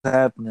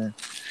happening?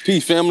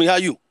 Peace, family. How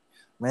you?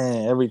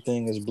 Man,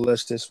 everything is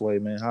blessed this way,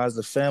 man. How's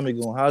the family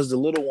going? How's the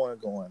little one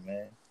going,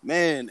 man?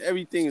 Man,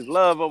 everything is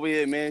love over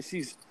here, man.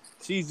 She's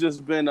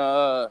just been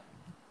a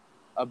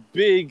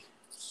big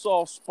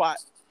soft spot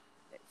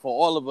for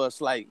all of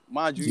us. Like,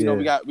 mind you,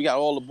 we Yeah. got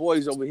all the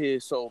boys over here,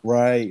 so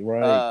Right,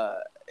 right. uh,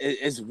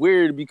 it's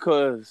weird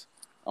because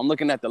I'm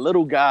looking at the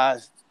little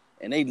guys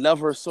and they love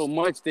her so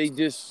much. They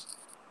just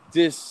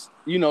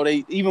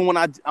they even when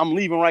I'm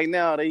leaving right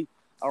now, they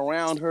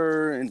around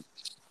her and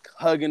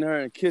hugging her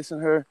and kissing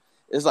her.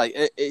 It's like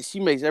she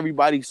makes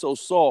everybody so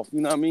soft.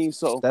 You know what I mean?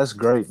 So That's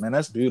great, man.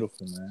 That's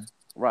beautiful, man.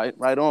 right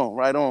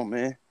on,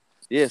 man.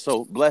 Yeah,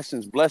 so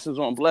blessings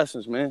on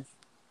blessings, man.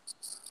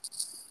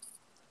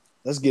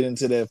 Let's get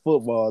into that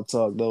football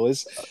talk though.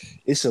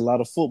 It's a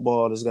lot of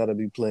football that's got to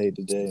be played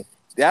today.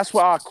 That's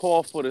why I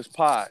called for this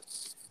pod.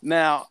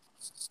 Now,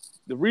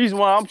 the reason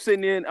why I'm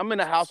in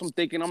the house, I'm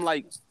thinking, I'm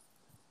like,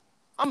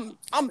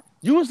 I'm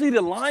usually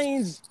the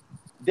Lions,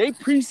 they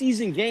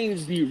preseason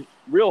games be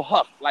real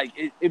huff. Like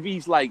it be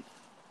like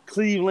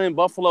Cleveland,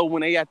 Buffalo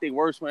when they at their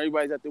worst, when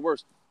everybody's at their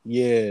worst.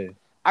 Yeah.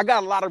 I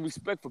got a lot of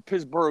respect for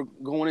Pittsburgh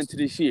going into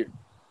this year.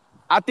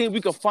 I think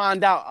we could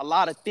find out a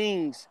lot of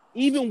things,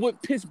 even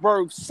with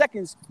Pittsburgh's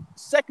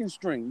second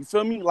string. You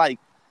feel me? Like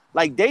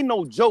they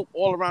no joke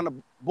all around the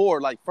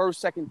board, like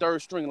first, second,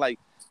 third string. Like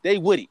they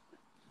with it.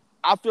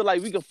 I feel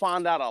like we could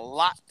find out a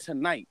lot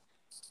tonight.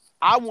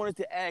 I wanted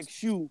to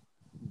ask you,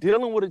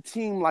 dealing with a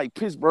team like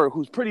Pittsburgh,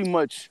 who's pretty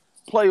much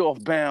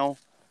playoff bound,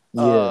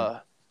 Yeah.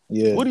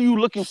 Yeah. what are you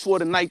looking for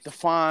tonight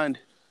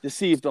to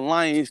see if the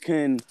Lions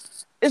can?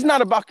 It's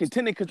not about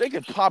contending because they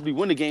could probably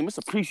win the game. It's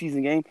a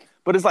preseason game,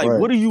 but it's like, Right.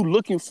 what are you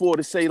looking for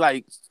to say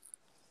like,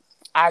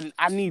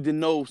 I need to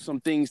know some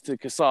things to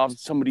solve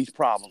some of these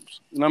problems.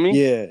 You know what I mean?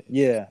 Yeah,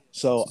 yeah.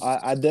 So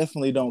I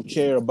definitely don't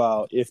care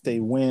about if they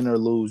win or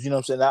lose. You know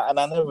what I'm saying? And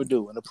I never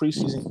do. In the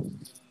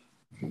preseason,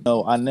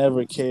 no, I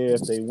never care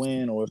if they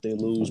win or if they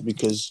lose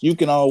because you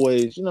can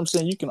always, you know what I'm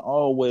saying? You can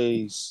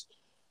always,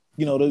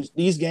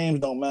 these games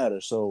don't matter.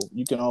 So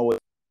you can always,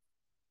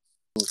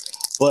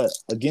 but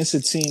against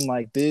a team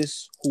like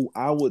this, who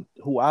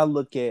I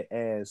look at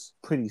as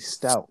pretty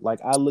stout, like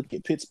I look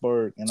at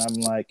Pittsburgh and I'm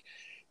like,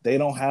 they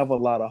don't have a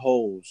lot of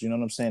holes. You know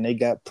what I'm saying? They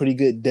got pretty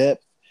good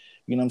depth.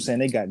 You know what I'm saying?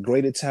 They got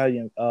great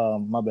Italian,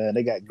 my bad.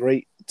 They got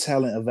great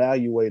talent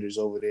evaluators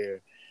over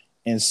there.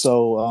 And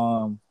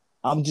so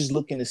I'm just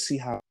looking to see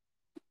how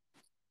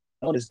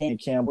notice Dan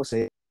Campbell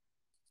said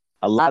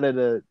a lot of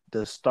the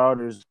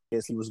starters, I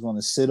guess he was going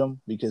to sit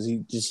them because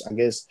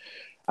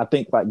I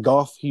think like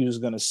Goff he was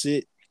going to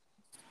sit.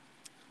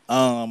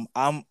 I'm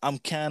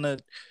kind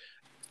of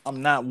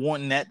I'm not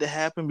wanting that to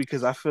happen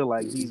because I feel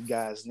like these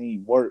guys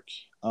need work.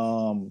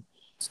 Um,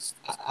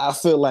 I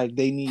feel like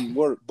they need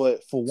work,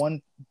 but for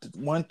one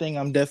thing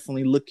I'm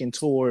definitely looking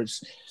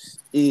towards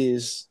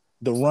is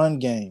the run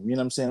game. You know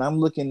what I'm saying? I'm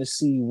looking to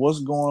see what's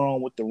going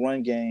on with the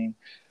run game.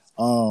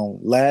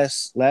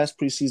 Last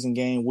preseason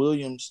game,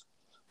 Williams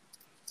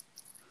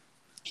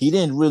he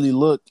didn't really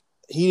look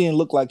he didn't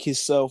look like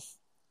himself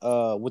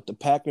with the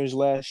Packers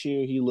last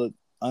year. He looked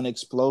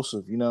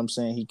unexplosive. You know what I'm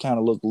saying? He kind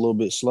of looked a little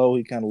bit slow.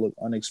 He kind of looked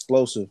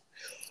unexplosive.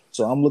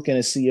 So I'm looking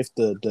to see if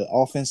the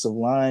offensive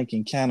line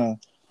can kind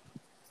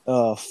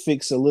of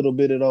fix a little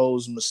bit of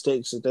those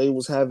mistakes that they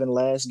was having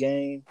last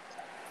game.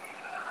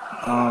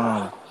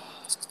 Um,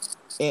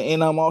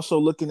 and I'm also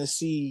looking to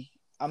see.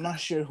 I'm not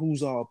sure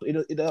who's all.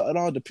 It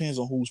all depends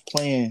on who's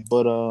playing,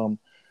 but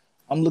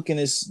I'm looking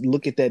to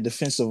look at that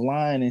defensive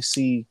line and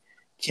see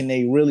can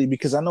they really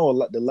because I know a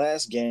lot the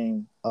last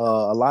game a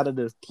lot of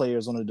the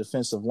players on the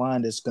defensive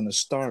line that's going to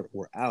start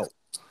were out.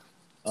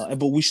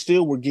 But we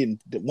still were getting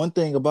one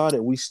thing about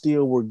it. We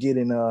still were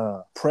getting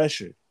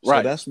pressure, so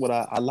Right. that's what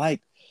I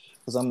like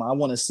because I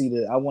want to see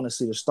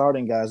the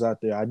starting guys out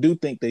there. I do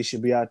think they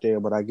should be out there,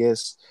 but I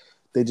guess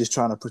they're just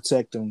trying to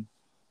protect them.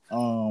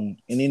 And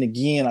then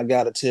again, I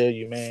gotta tell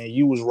you, man,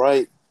 you was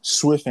right.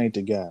 Swift ain't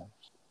the guy.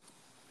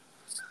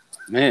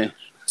 Man,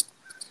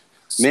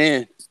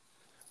 man.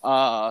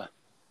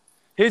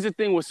 Here's the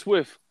thing with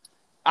Swift.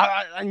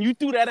 And you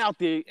threw that out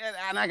there,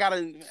 and I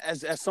gotta,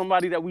 as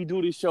somebody that we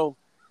do this show,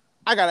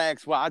 I gotta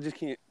ask why. I just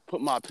can't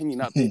put my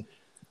opinion out there.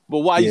 But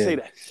why you Yeah, say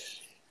that?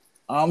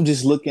 I'm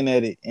just looking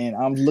at it, and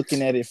I'm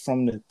looking at it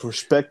from the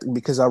perspective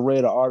because I read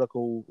an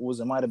article.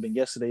 It might have been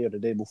yesterday or the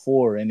day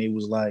before, and it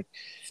was like,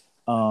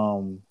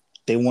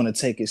 they want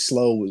to take it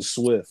slow with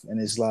Swift,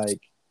 and it's like,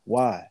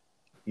 why?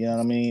 You know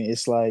what I mean?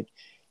 It's like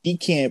he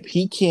can't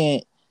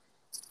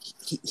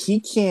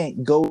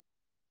go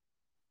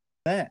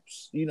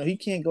snaps. He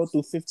can't go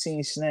through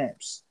 15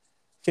 snaps,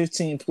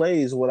 15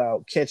 plays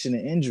without catching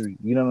an injury.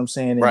 You know what I'm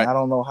saying? And Right. I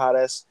don't know how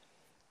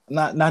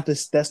not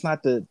this that's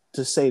not to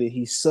say that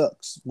he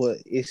sucks, but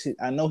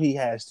I know he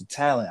has the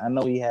talent. I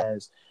know he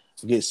has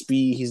good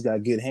speed. He's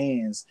got good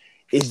hands.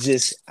 It's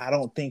just I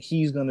don't think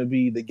he's gonna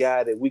be the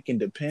guy that we can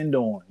depend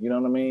on. You know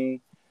what I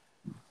mean?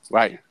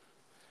 Right.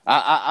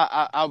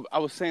 I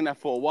was saying that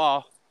for a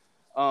while.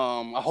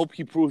 I hope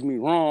he proves me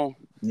wrong.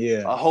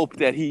 Yeah. I hope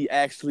that he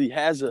actually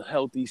has a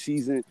healthy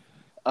season.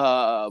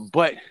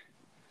 But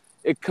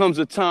it comes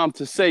a time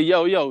to say,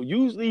 yo,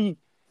 usually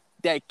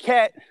that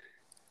cat,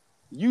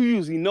 you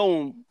usually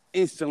know him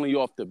instantly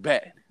off the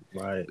bat.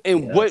 Right.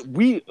 And Yeah. what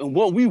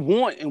we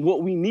want and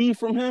what we need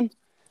from him,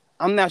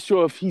 I'm not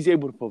sure if he's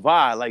able to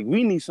provide. Like,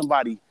 we need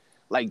somebody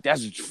like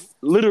that's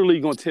literally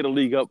gonna tear the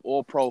league up,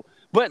 all pro.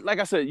 But like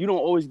I said, you don't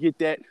always get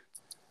that.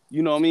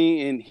 You know what I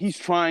mean? And he's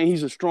trying.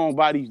 He's a strong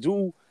body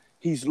dude.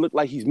 He's looked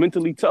like he's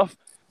mentally tough.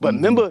 But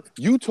remember,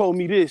 you told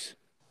me this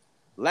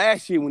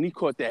last year when he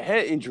caught that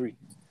head injury,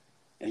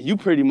 and you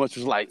pretty much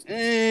was like,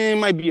 it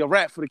might be a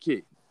wrap for the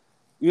kid.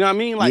 You know what I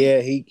mean? Like,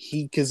 yeah,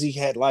 because he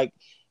had like,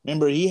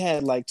 remember, he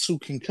had like two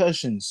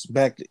concussions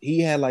back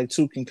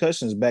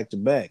to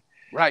back.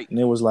 Right. And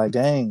it was like,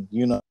 dang,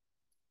 you know,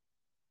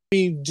 I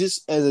mean,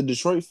 just as a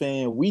Detroit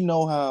fan, we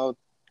know how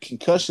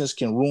concussions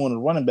can ruin a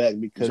running back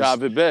because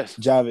Javid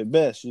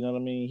Best, you know what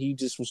I mean? He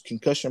just was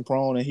concussion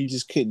prone and he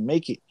just couldn't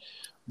make it.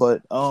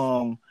 But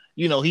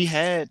you know, he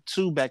had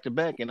two back to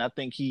back, and I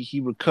think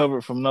he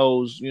recovered from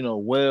those, you know,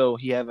 well.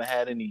 He haven't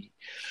had any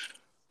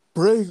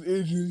brain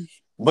injuries.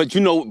 But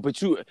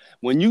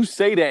when you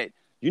say that,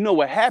 you know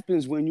what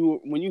happens when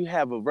you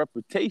have a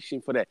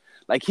reputation for that.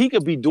 Like, he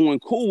could be doing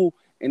cool,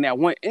 and that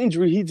one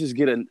injury, he just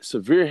get a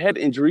severe head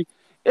injury.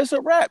 It's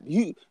a wrap.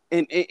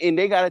 And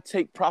they gotta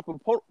take proper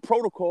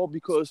protocol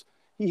because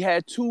he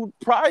had two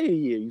prior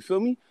year. You feel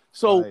me?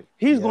 So Right.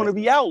 he's gonna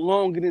be out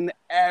longer than the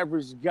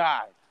average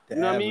guy. The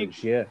you know average, what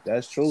I mean? Yeah,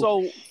 that's true.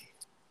 So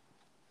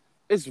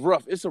it's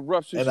rough. It's a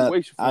rough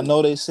situation. And I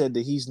know they said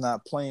that he's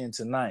not playing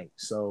tonight.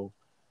 So,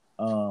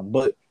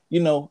 but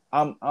you know,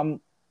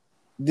 I'm.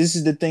 This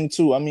is the thing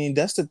too. I mean,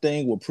 that's the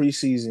thing with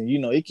preseason. You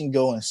know, it can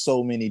go in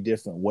so many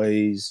different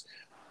ways.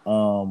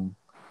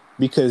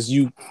 Because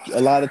a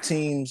lot of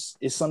teams,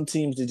 it's some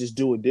teams that just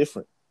do it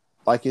different.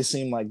 Like, it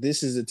seemed like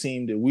this is a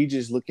team that we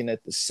just looking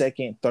at the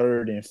second,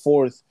 third, and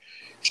fourth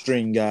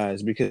string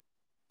guys because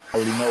we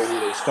already know who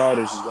their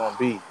starters is going to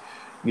be.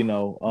 You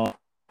know,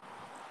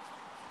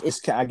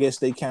 I guess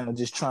they kind of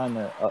just trying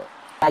to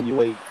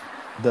evaluate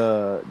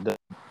the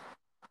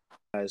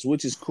guys,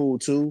 which is cool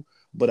too.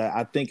 But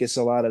I think it's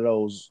a lot of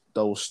those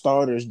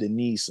starters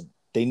that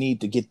they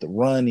need to get the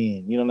run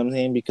in. You know what I'm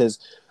saying? Because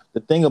the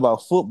thing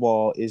about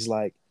football is,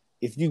 like,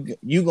 if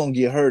you gonna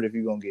get hurt if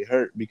you're gonna get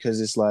hurt, because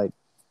it's like,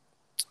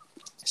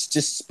 it's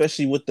just,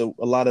 especially with a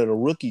lot of the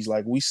rookies,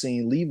 like we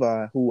seen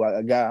Levi, who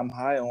a guy I'm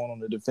high on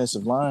the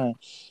defensive line.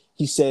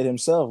 He said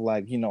himself,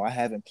 like, you know, I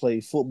haven't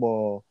played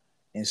football,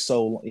 and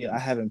so I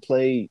haven't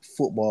played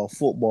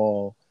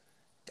football.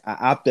 I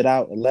opted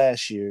out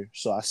last year,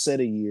 so I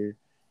set a year,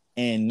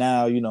 and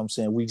now, you know what I'm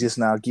saying, we just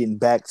now getting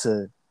back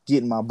to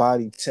getting my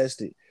body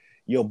tested.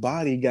 Your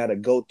body got to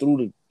go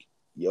through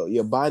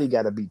your body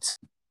got to be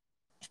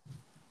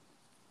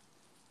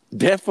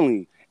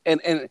definitely,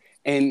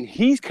 and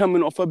he's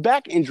coming off a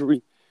back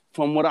injury,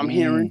 from what I'm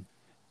hearing.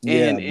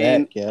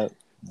 And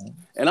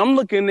I'm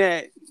looking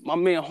at my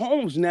man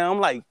Holmes now. I'm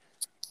like,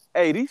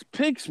 hey, these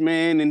picks,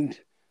 man, and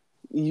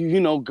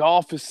you know,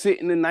 Goff is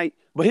sitting tonight.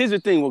 But here's the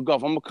thing with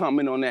Goff. I'm gonna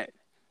comment on that.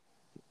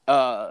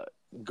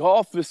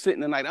 Goff is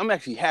sitting tonight. I'm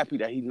actually happy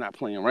that he's not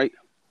playing. Right?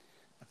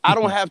 I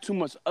don't have too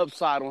much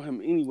upside on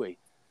him anyway.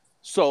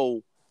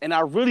 So, and I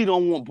really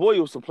don't want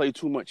Boyles to play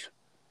too much.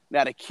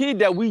 Now, the kid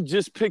that we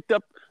just picked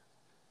up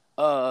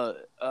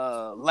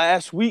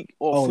last week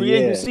or free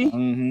agency.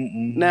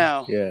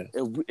 Now,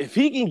 if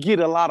he can get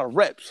a lot of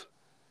reps,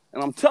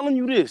 and I'm telling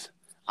you this,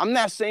 I'm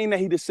not saying that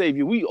he's the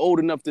savior. We old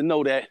enough to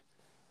know that,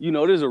 you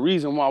know, there's a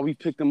reason why we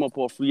picked him up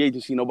off free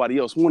agency. Nobody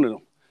else wanted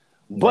him.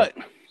 But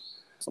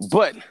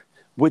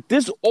with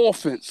this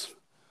offense,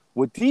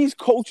 with these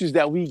coaches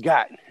that we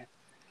got,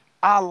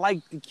 I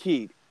like the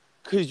kid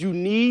because you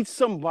need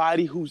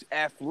somebody who's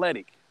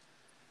athletic.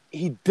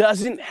 He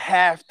doesn't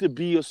have to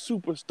be a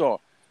superstar.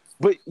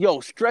 But, yo,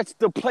 stretch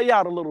the play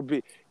out a little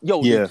bit.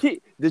 Yo,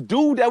 the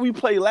dude that we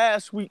played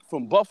last week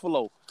from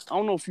Buffalo, I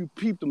don't know if you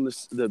peeped him,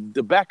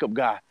 the backup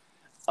guy.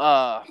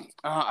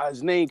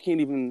 His name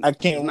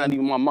not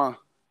even my mind.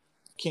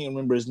 Can't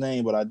remember his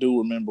name, but I do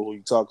remember who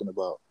you're talking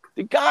about.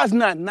 The guy's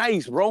not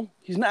nice, bro.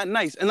 He's not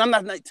nice. And I'm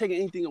not taking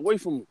anything away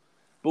from him.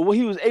 But what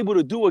he was able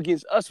to do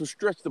against us was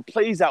stretch the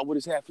plays out with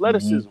his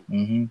athleticism.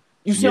 You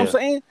see what I'm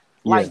saying?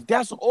 Like,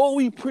 that's all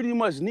we pretty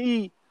much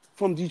need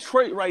from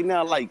Detroit right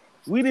now. Like,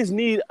 we just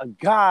need a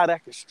guy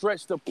that can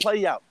stretch the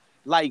play out.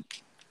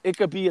 Like, it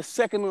could be a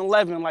 2nd and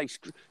 11, like,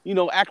 you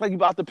know, act like you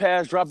about to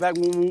pass, drop back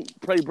when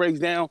play breaks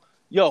down.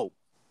 Yo,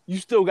 you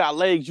still got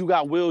legs, you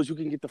got wheels, you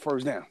can get the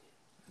first down.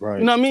 Right.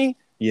 You know what I mean?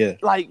 Yeah.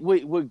 Like,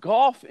 with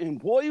Goff and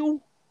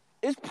Boyle,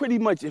 it's pretty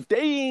much, if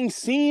they ain't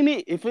seen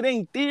it, if it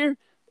ain't there,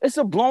 it's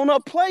a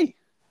blown-up play.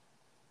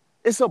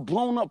 It's a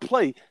blown-up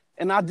play.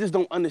 And I just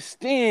don't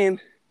understand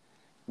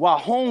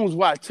why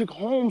it took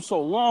Holmes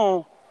so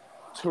long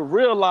to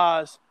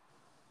realize,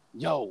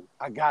 yo,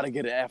 I got to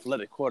get an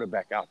athletic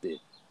quarterback out there.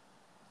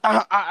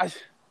 I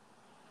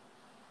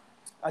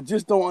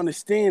just don't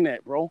understand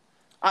that, bro.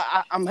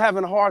 I'm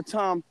having a hard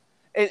time.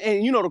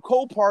 And you know, the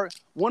cold part,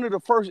 one of the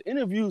first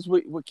interviews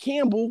with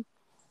Campbell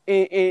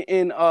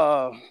and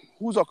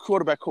who's our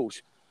quarterback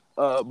coach?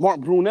 Mark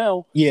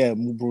Brunell. Yeah,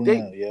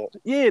 Brunell.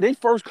 They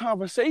first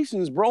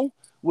conversations, bro,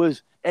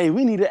 was, hey,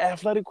 we need an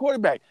athletic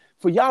quarterback.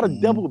 For y'all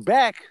to double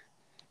back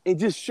and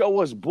just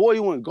show us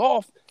Boyle and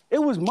Goff, it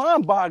was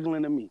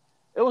mind-boggling to me.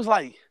 It was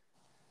like,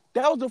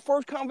 that was the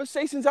first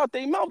conversations out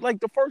their mouth, like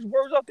the first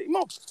words out their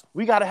mouth.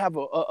 We got to have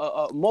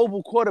a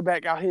mobile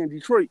quarterback out here in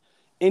Detroit.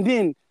 And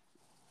then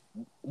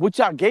what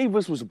y'all gave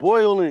us was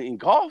Boyle and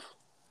Goff.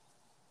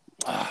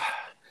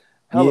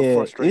 Hella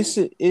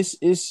frustrating. It's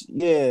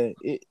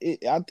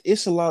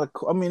a lot of.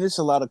 I mean, it's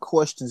a lot of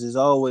questions. As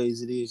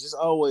always, it is. It's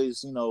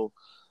always,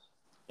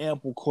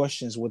 ample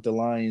questions with the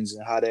Lions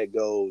and how that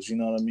goes. You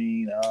know what I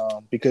mean?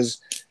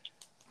 Because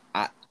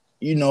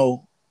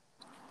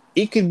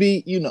it could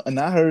be, and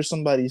I heard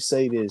somebody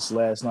say this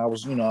last night. I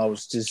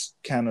was just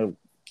kind of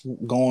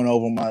going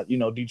over my,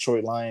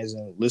 Detroit Lions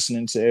and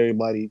listening to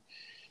everybody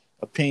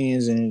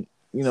opinions and,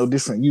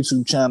 different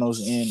YouTube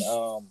channels. And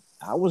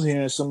I was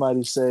hearing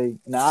somebody say,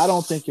 now I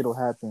don't think it'll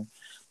happen,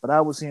 but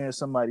I was hearing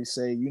somebody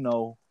say,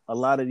 a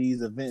lot of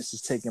these events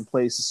is taking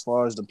place as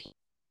far as the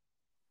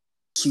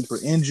super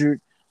injured,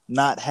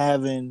 not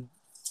having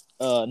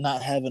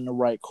the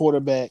right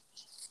quarterback.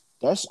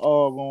 That's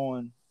all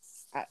going.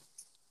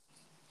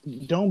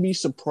 Don't be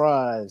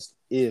surprised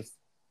if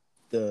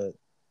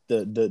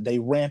they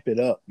ramp it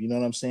up. You know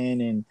what I'm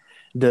saying? And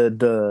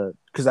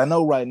because I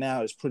know right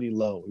now it's pretty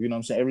low. You know what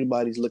I'm saying?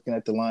 Everybody's looking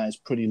at the Lions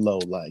pretty low.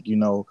 Like,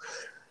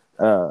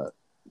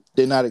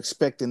 they're not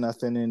expecting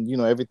nothing,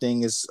 and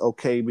everything is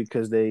okay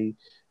because they,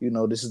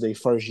 this is their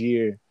first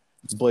year.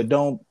 But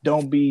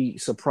don't be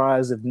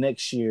surprised if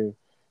next year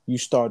you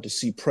start to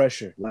see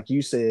pressure. Like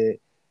you said,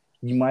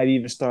 you might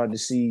even start to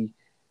see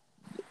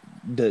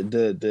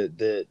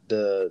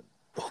the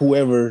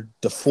whoever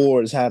the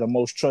Fords had the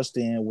most trust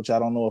in, which I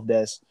don't know if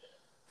that's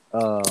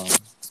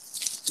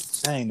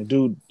the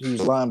dude, he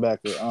was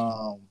linebacker.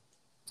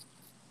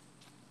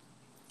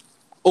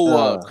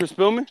 Chris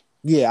Spielman?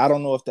 Yeah, I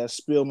don't know if that's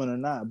Spielman or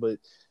not, but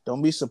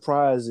don't be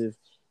surprised if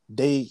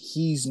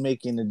he's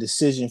making a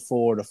decision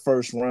for the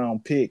first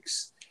round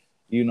picks,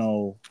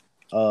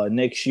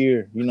 next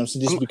year. You know what I'm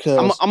saying? Just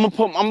because I'm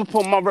gonna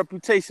put my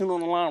reputation on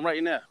the line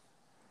right now.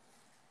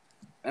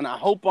 And I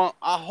hope.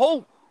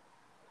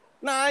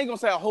 Nah, I ain't gonna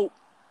say I hope.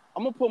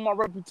 I'm gonna put my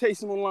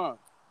reputation on the line.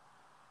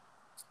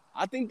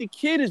 I think the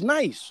kid is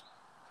nice.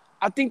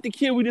 I think the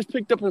kid we just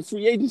picked up in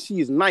free agency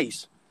is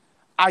nice.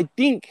 I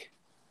think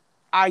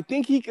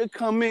he could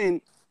come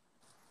in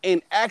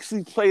and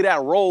actually play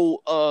that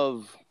role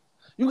of.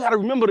 You gotta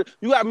remember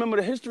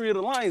the history of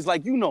the Lions,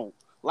 like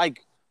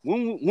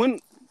when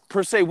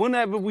per se,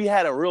 whenever we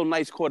had a real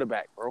nice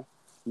quarterback, bro,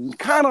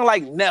 kind of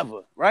like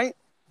never, right?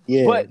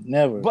 Yeah, but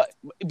never. But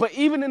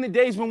even in the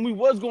days when we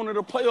was going to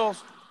the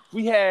playoffs,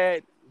 we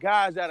had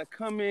guys that would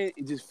come in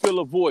and just fill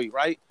a void,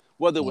 right?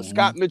 Whether it was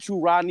Scott Mitchell,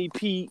 Rodney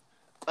Peete,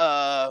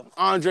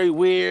 Andre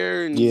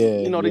Weir, and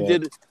they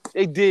did,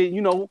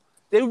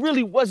 they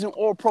really wasn't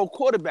all pro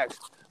quarterbacks,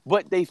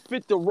 but they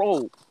fit the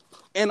role.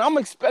 And I'm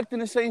expecting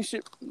the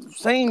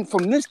same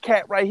from this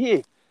cat right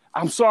here.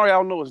 I'm sorry I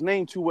don't know his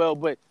name too well,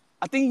 but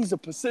I think he's a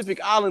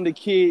Pacific Islander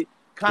kid,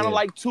 kind of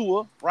like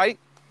Tua, right?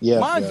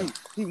 Mind you,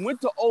 he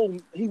went to Ole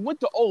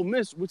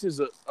Miss, which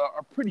is a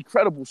pretty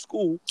credible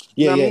school.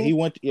 He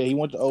went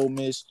to Ole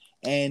Miss,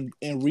 and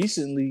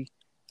recently,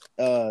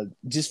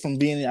 just from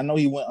being, I know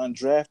he went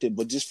undrafted,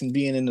 but just from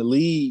being in the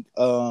league,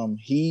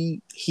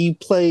 he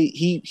played.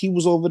 He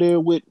was over there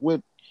with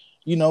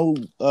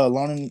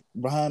learning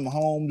behind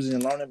Mahomes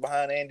and learning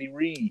behind Andy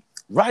Reid.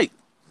 Right.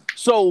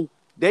 So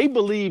they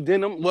believed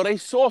in him. Well, they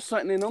saw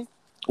something in him.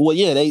 Well,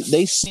 yeah,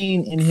 they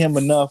seen in him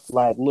enough.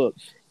 Like, look,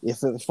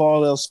 if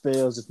all else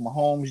fails, if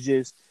Mahomes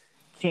just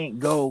can't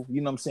go,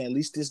 you know what I'm saying? At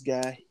least this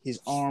guy, his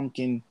arm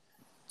can.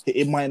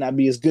 It might not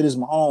be as good as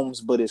Mahomes,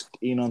 but it's,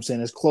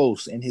 it's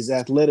close, and his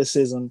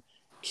athleticism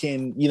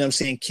can,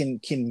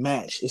 can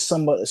match. It's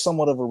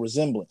somewhat of a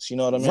resemblance. You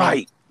know what I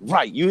mean?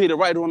 Right. You hit it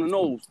right on the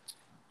nose.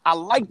 I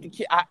like the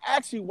kid. I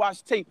actually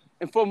watched tape,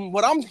 and from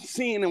what I'm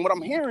seeing and what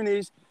I'm hearing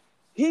is,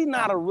 he's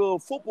not a real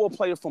football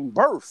player from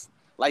birth.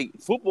 Like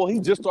football, he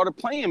just started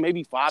playing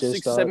maybe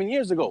 7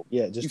 years ago.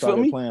 Yeah, just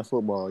started playing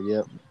football.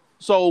 Yep.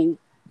 So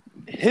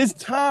his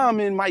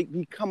timing might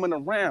be coming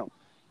around.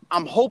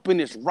 I'm hoping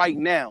it's right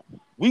now.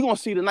 We're going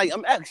to see tonight.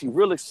 I'm actually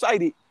real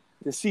excited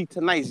to see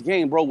tonight's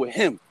game, bro, with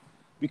him.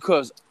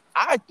 Because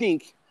I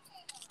think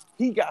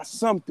he got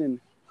something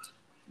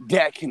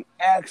that can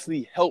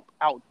actually help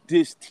out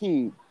this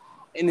team.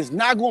 And it's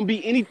not going to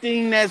be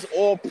anything that's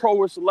all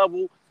pro-ish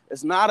level.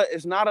 It's not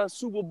a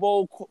Super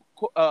Bowl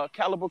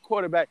caliber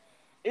quarterback.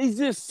 It's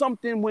just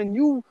something when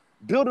you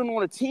building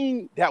on a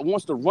team that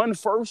wants to run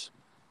first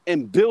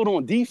and build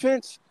on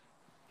defense,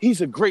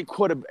 he's a great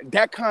quarterback.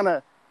 That kind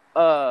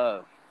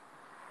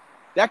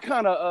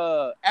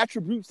of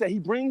attributes that he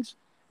brings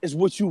is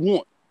what you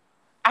want.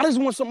 I just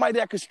want somebody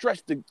that could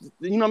stretch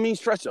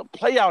stretch a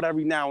play out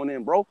every now and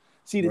then, bro.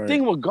 See, the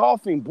thing with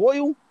Goff and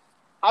Boyle,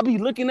 I be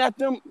looking at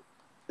them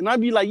and I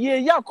be like, yeah,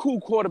 y'all cool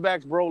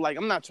quarterbacks, bro. Like,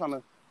 I'm not trying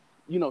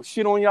to,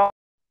 shit on y'all.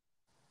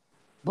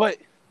 But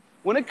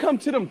when it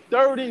comes to them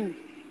third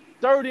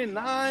third and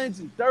 9s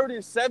and third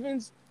and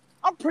 7s,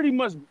 I'm pretty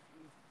much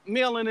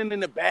mailing it in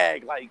the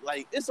bag. Like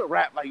it's a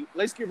wrap. Like,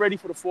 let's get ready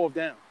for the 4th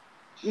down.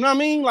 You know what I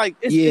mean? Like,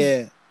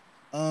 and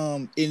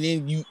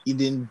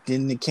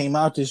then it came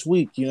out this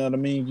week. You know what I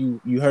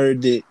mean? You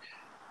heard that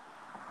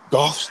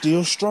Goff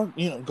still struck.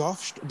 You know,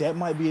 Goff. That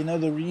might be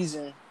another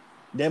reason.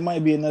 That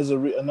might be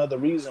another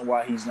reason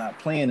why he's not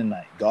playing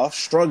tonight. Goff's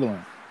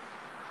struggling.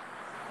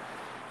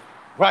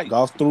 Right.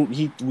 Goff threw.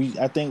 He threw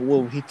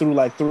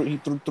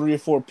 3 or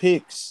 4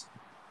 picks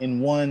in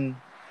one.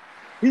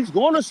 He's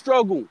going to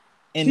struggle.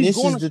 And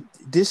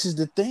this is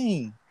the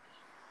thing.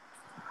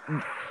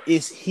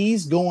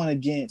 He's going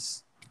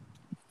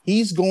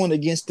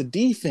against the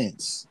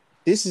defense.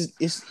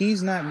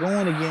 He's not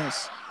going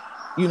against,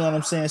 you know what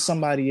I'm saying,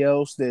 somebody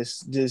else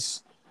that's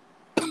just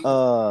he's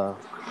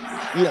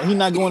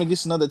not going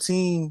against another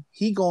team.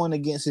 He going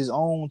against his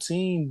own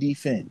team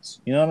defense.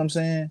 You know what I'm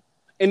saying?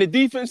 And the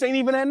defense ain't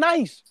even that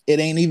nice. It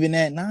ain't even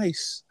that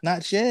nice.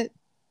 Not yet.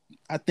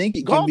 I think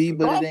it can be,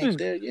 but it ain't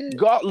there yet.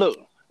 God, look,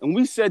 and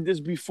we said this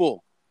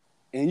before,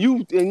 and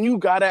you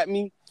got at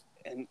me,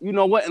 and you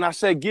know what? And I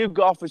said, give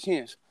Goff a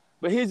chance.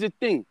 But here's the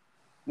thing.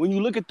 When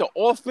you look at the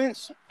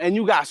offense and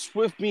you got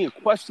Swift being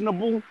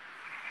questionable,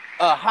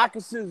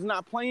 Hawkinson's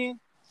not playing,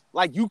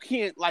 like you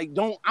can't, I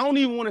don't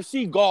even want to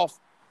see Goff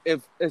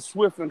if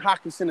Swift and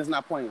Hawkinson is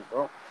not playing,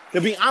 bro.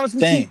 To be honest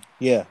with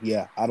you.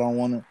 Yeah. I don't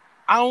want to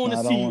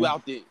see you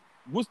out there.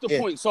 What's the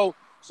point? So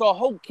I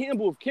hope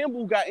if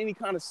Campbell got any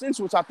kind of sense,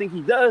 which I think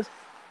he does,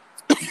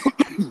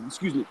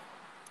 excuse me,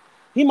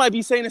 he might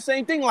be saying the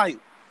same thing, like,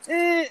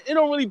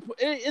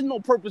 it's no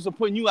purpose of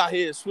putting you out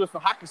here, Swift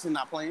and Hawkinson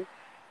not playing.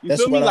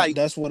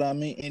 That's what I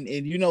mean.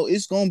 And you know,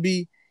 it's gonna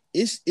be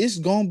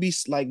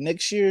like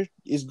next year,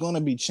 it's gonna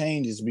be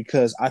changes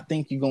because I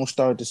think you're gonna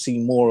start to see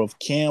more of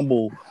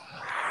Campbell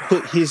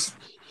put his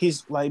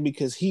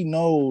because he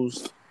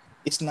knows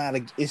it's not a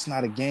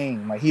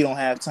game. Like, he don't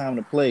have time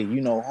to play.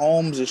 You know,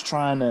 Holmes is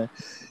trying to,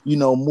 you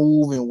know,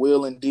 move and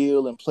wheel and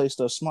deal and play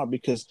stuff smart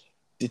because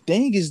the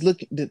thing is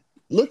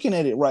looking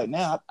at it right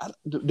now,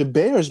 the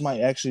Bears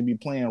might actually be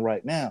playing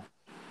right now.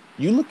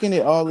 You looking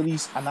at all of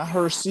these, and I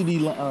heard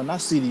not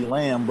CeeDee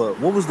Lamb, but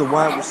what was the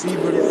wide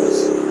receiver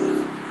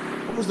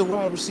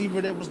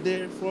that was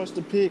there for us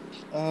to pick?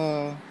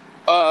 Not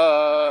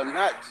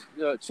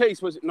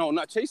Chase was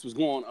not Chase was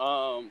going.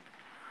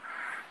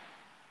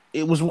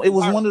 It was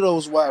one of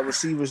those wide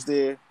receivers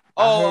there.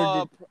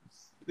 The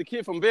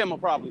kid from Bama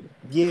probably.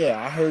 Yeah,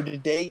 I heard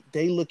that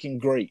they looking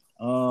great.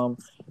 Then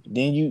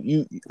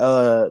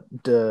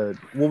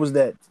what was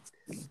that?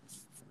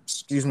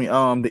 Excuse me.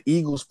 The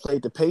Eagles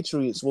played the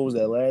Patriots. What was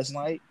that, last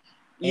night?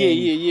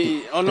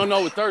 Yeah. Oh no,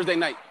 it was Thursday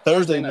night.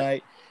 Thursday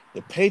night.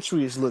 The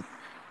Patriots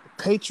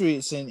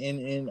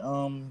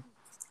and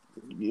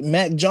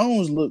Mac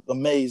Jones look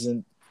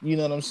amazing. You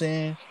know what I'm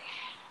saying?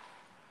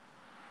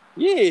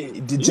 Yeah.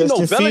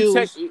 Justin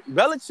Fields,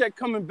 Belichick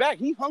coming back.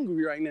 He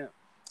hungry right now.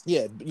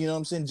 Yeah, you know what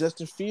I'm saying?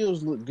 Justin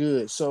Fields look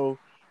good. So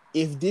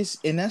if this,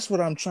 and that's what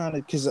I'm trying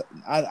to, because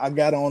I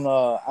got on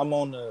I'm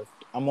on the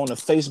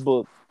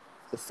Facebook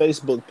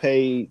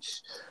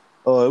page.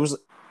 It was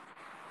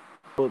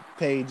book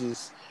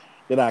pages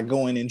that I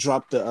go in and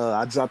drop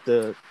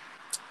the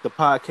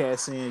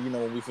podcast in, you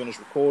know, when we finish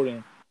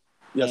recording.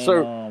 Yes,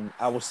 sir.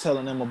 I was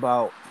telling them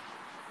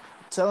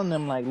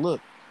like,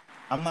 look,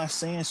 I'm not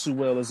saying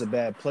Sewell is a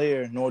bad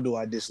player, nor do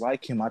I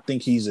dislike him. I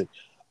think he's a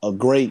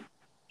great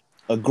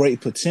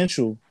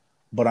potential,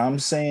 but I'm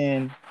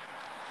saying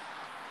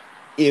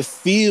if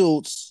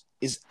Fields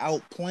is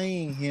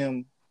outplaying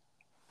him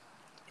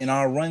and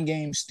our run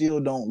game still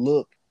don't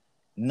look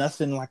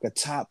nothing like a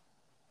top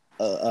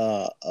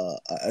run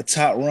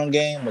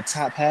game, a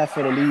top half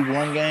of the league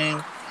run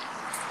game,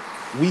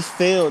 we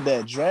failed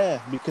that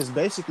draft because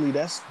basically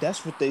that's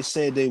what they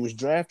said they was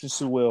drafting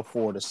Sewell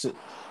for, to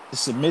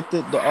submit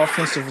the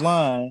offensive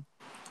line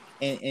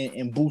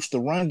and boost the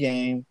run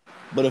game.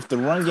 But if the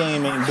run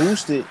game ain't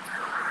boosted,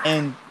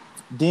 and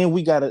then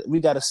we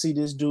gotta see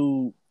this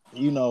dude,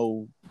 you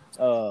know,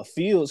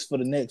 Fields for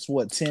the next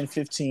 10,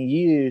 15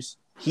 years.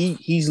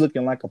 He's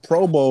looking like a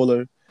Pro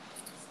Bowler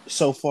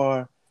so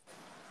far.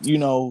 You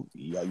know,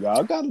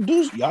 y'all gotta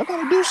do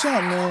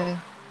something,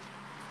 man.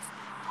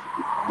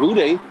 Do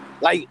they?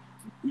 Like,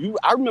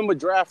 I remember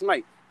draft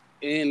night,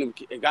 and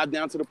it got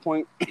down to the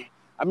point. I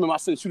remember I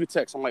sent you the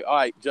text. I'm like, all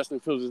right, Justin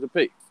Fields is the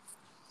pick.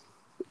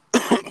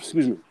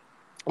 Excuse me.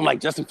 I'm like,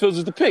 Justin Fields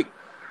is the pick.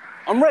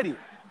 I'm ready.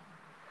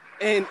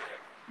 And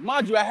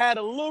mind you, I had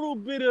a little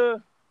bit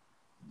of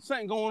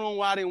something going on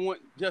why I didn't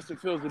want Justin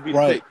Fields to be the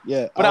pick.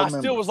 Yeah. But I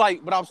still was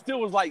like,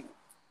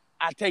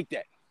 I take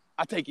that.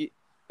 I take it.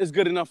 It's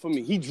good enough for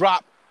me. He's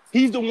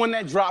the one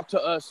that dropped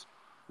to us.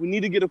 We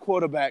need to get a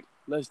quarterback.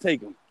 Let's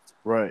take him.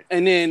 Right.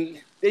 And then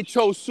they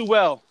chose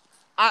Sewell.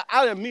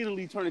 I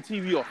immediately turned the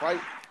TV off, right?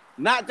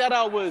 Not that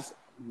I was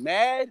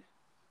mad,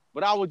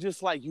 but I was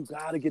just like, you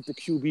got to get the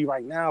QB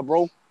right now,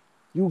 bro.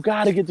 You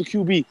got to get the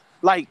QB.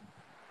 Like,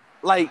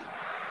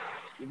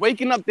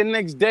 waking up the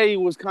next day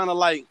was kind of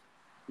like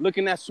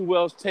looking at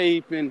Sewell's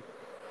tape and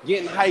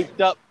getting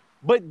hyped up.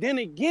 But then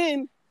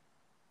again,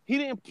 he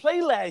didn't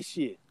play last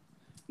year.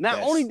 Not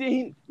only did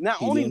he not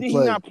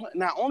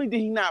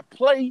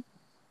play,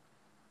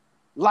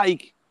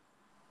 like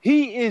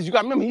he is. You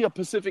got to remember, he a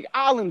Pacific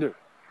Islander,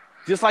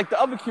 just like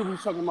the other kid we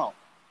was talking about.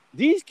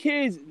 These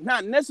kids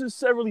not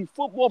necessarily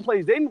football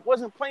players. They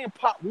wasn't playing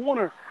Pop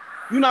Warner.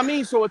 You know what I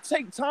mean? So it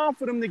takes time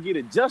for them to get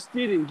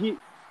adjusted and get.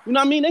 You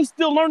know what I mean? They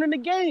still learning the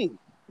game.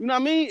 You know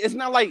what I mean? It's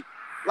not like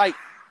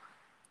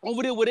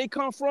over there where they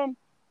come from.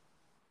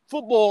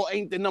 Football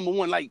ain't the number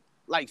one. Like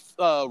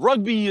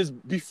rugby is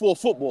before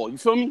football. You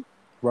feel me?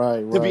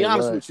 Right. To be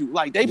honest with you,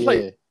 like they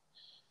play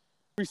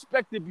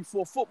respected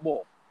before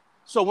football.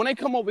 So when they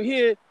come over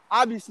here,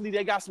 obviously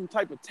they got some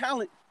type of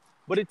talent,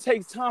 but it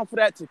takes time for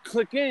that to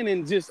click in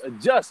and just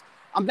adjust.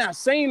 I'm not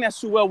saying that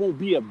Sewell won't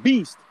be a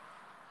beast,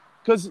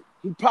 because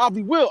he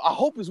probably will. I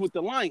hope it's with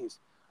the Lions.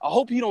 I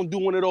hope he don't do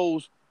one of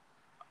those.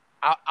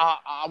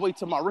 I wait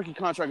till my rookie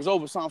contract is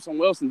over, sign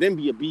somewhere else, and then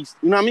be a beast.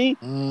 You know what I mean?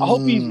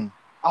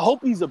 I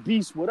hope he's a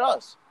beast with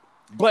us.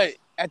 But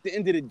at the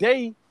end of the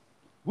day,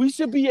 we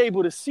should be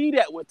able to see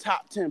that with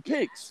top 10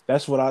 picks.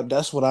 That's what I've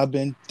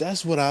been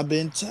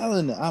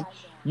telling them.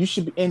 You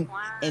should be, and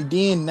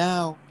then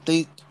now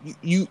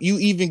you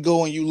even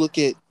go and look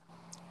at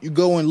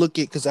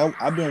because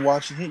I've been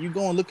watching him. You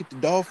go and look at the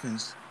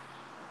Dolphins.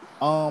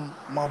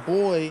 My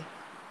boy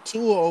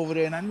Tua over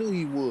there, and I knew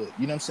he would.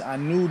 You know what I'm saying? I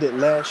knew that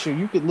last year,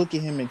 you could look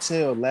at him and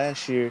tell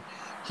last year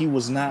he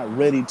was not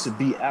ready to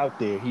be out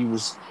there. He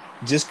was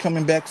just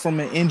coming back from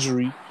an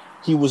injury.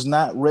 He was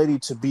not ready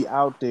to be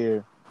out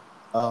there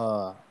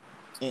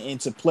and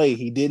to play.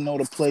 He didn't know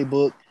the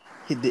playbook.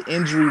 The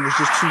injury was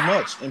just too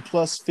much. And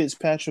plus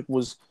Fitzpatrick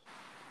was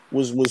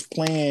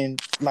playing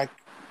like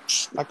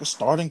a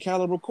starting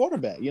caliber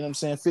quarterback. You know what I'm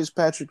saying?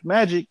 Fitzpatrick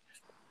magic.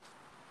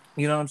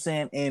 You know what I'm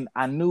saying? And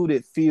I knew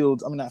that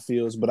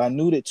I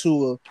knew that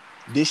Tua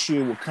this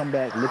year would come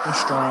back looking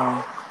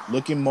strong,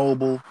 looking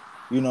mobile,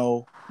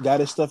 got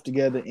his stuff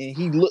together. And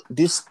he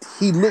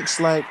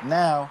looks like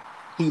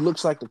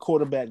the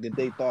quarterback that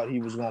they thought he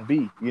was going to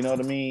be. You know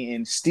what I mean?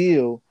 And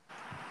still,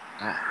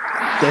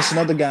 that's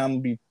another guy I'm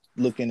going to be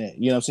looking at.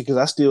 You know what I'm saying? Because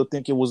I still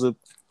think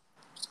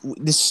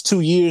this is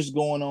 2 years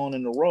going on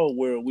in a row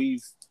where we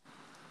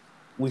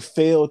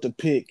failed to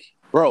pick.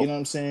 Bro. You know what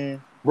I'm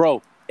saying?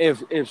 Bro.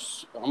 If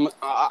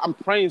I'm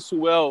praying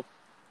Sewell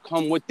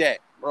come with that,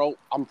 bro.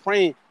 I'm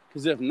praying,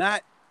 because if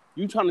not,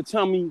 you trying to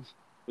tell me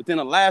within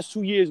the last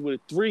 2 years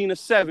with a 3 and a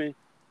 7,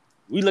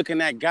 we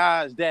looking at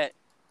guys that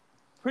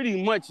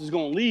pretty much is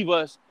gonna leave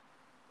us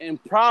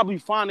and probably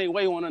find their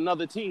way on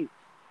another team.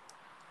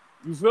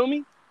 You feel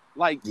me?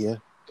 Like, yeah.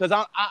 Because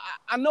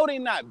I know they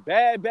not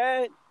bad,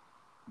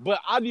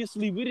 but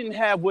obviously we didn't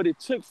have what it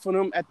took for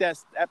them at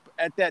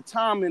that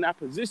time in that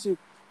position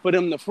for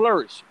them to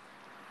flourish.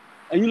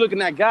 And you're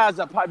looking at guys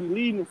that probably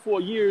leave in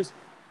 4 years,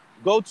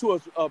 go to a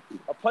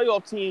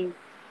playoff team,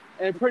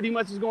 and pretty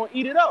much is going to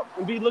eat it up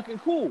and be looking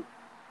cool.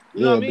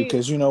 You know what I mean?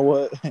 Because you know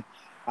what?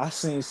 I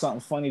seen something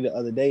funny the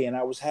other day, and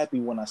I was happy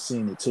when I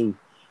seen it too.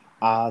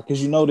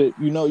 Because you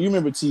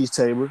remember Tease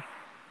Tabor?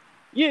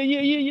 Yeah.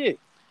 Yeah,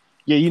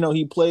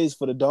 he plays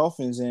for the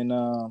Dolphins, and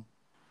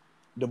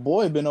the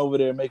boy been over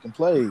there making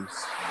plays.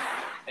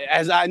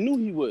 As I knew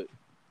he would.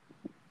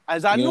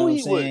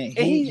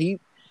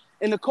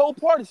 And the cold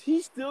part is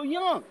he's still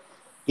young.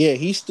 Yeah,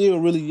 he's still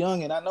really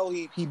young, and I know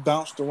he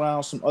bounced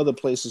around some other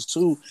places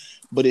too,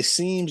 but it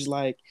seems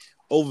like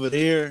over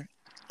there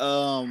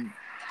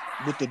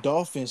with the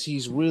Dolphins,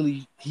 he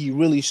really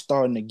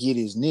starting to get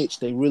his niche.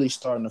 They really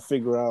starting to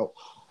figure out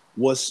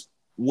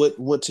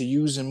what to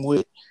use him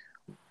with,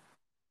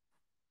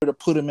 where to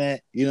put him at.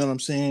 You know what I'm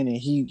saying? And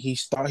he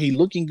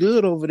looking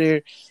good over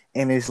there,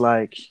 and it's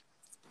like.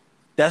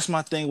 That's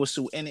my thing with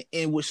Sewell.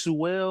 And with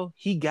Sewell,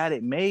 he got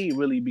it made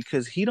really,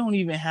 because he don't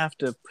even have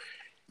to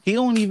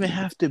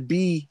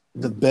be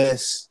the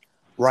best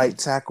right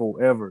tackle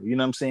ever. You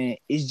know what I'm saying?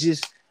 It's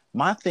just,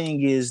 my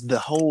thing is the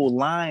whole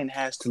line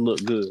has to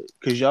look good.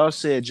 Because y'all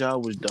said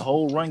the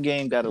whole run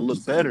game got to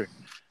look better.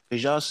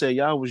 Because y'all said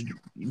y'all was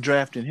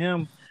drafting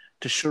him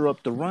to shore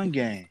up the run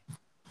game.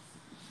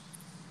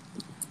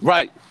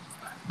 Right.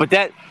 But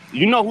that,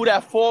 you know who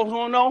that falls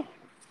on though?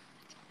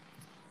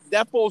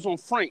 That falls on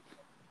Frank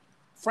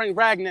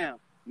Ragnow.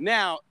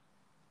 Now,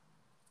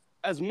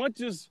 as much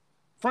as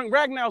Frank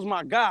Ragnow's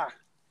my guy,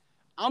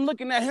 I'm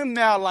looking at him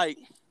now like,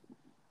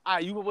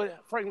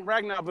 Frank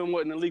Ragnow been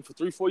in the league for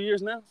 3-4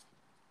 years now?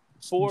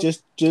 4?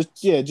 Just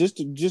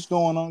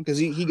going on, because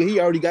he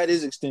already got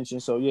his extension,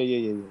 so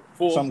yeah.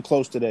 4. Something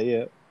close to that,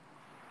 yeah.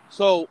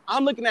 So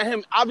I'm looking at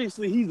him.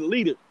 Obviously, he's the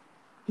leader.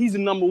 He's the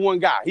number one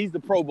guy. He's the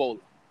Pro Bowler.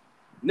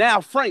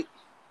 Now, Frank,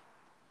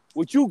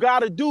 what you got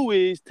to do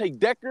is take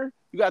Decker,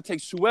 you got to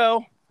take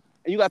Sewell,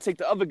 and you got to take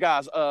the other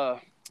guys,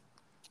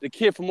 the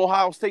kid from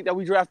Ohio State that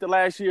we drafted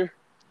last year.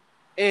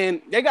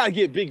 And they got to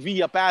get Big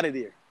V up out of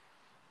there.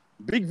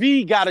 Big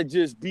V got to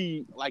just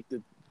be like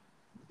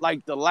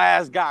the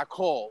last guy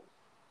called.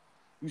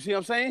 You see what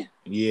I'm saying?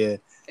 Yeah.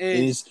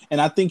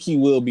 And I think he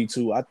will be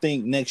too. I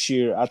think next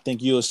year,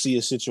 you'll see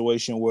a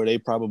situation where they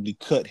probably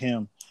cut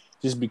him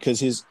just because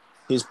his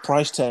his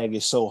price tag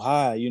is so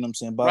high. You know what I'm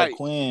saying? Bob Right.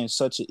 Quinn's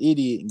such an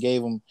idiot and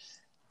gave him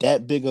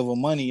that big of a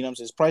money. You know what I'm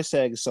saying? His price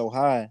tag is so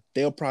high,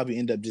 they'll probably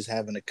end up just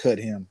having to cut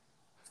him.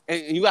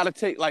 And you got to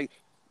take like,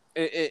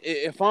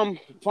 if I'm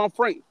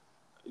Frank,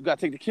 you got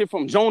to take the kid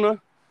from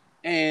Jonah,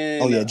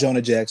 and Oh yeah,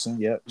 Jonah Jackson.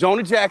 Yep.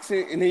 Jonah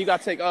Jackson, and then you got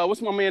to take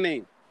what's my man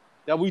name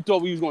that we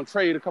thought we was going to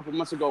trade a couple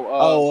months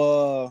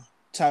ago?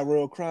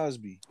 Tyrell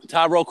Crosby.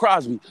 Tyrell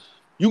Crosby.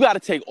 You got to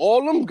take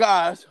all them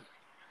guys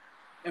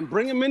and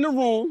bring them in the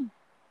room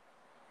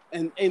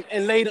and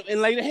lay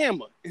the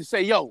hammer and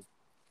say, yo,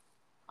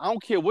 I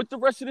don't care what the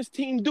rest of this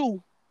team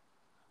do.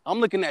 I'm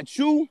looking at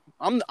you.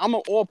 I'm an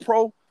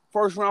all-pro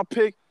first-round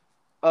pick.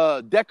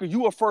 Decker,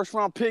 you a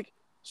first-round pick.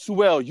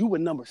 Sewell, you a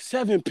number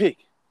 7 pick.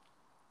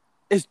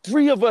 It's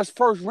 3 of us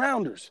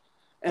first-rounders.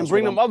 And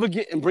bring them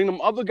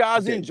other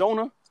guys in,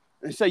 Jonah,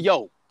 and say,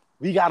 yo,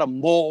 we got to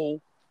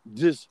mold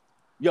this.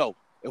 Yo,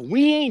 if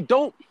we ain't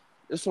dope,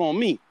 it's on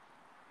me.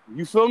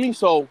 You feel me?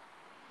 So,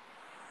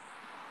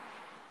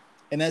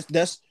 and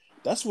that's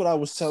what I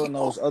was telling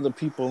those other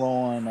people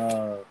on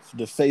the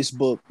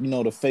Facebook, the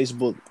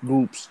Facebook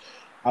groups.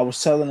 I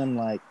was telling them,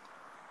 like,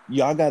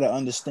 y'all got to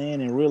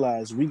understand and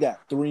realize we got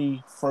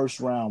 3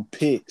 first-round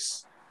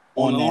picks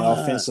on that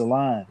offensive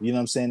line. You know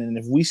what I'm saying? And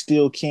if we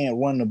still can't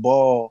run the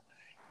ball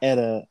at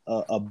a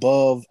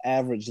above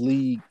average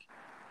league,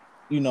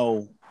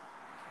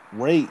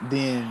 rate,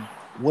 then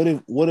what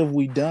have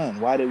we done?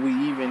 Why did we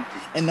even?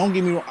 And don't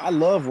get me wrong, I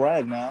love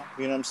Ragnow.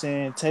 You know what I'm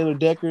saying? Taylor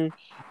Decker,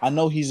 I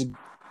know he's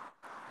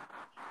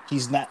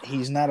not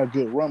a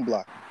good run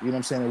blocker. You know what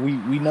I'm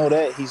saying? We know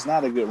that he's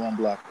not a good run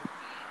blocker.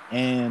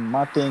 And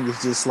my thing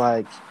is just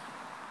like,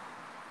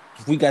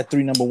 if we got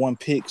 3 number 1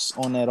 picks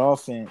on that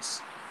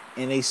offense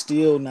and they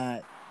still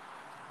not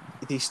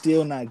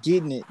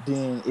getting it,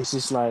 then it's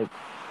just like,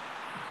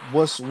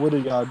 what are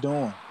y'all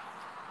doing?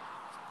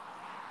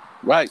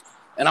 Right.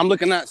 And I'm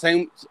looking at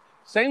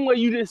same way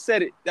you just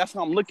said it. That's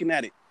how I'm looking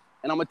at it.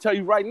 And I'm gonna tell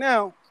you right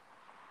now,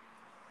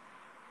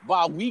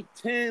 by week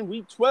 10,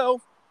 week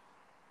 12,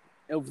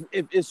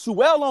 if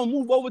Sewell don't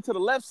move over to the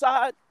left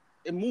side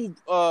and move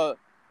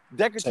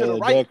Decker to the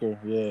right, Decker,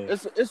 yeah,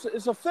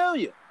 it's a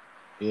failure.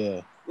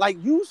 Yeah.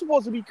 Like, you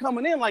supposed to be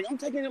coming in. Like, I'm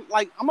taking him.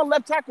 Like, I'm a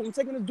left tackle. I'm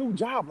taking this dude's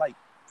job. Like,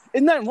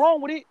 there's nothing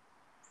wrong with it,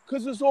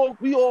 because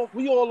we all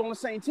on the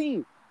same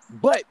team.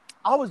 But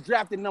I was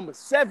drafted number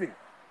 7.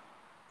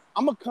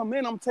 I'm gonna come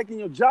in. I'm taking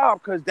your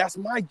job because that's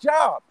my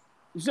job.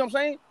 You see what I'm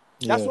saying?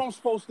 Yeah. That's what I'm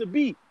supposed to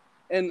be.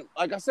 And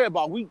like I said,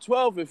 about week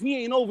 12, if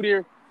he ain't over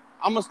there,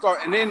 I'm gonna start.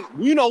 And then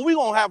we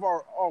gonna have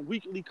our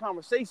weekly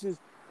conversations.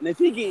 And if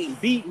he getting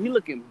beat, he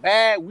looking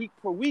bad week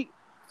per week,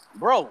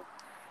 bro,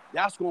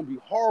 that's gonna be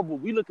horrible.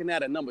 We looking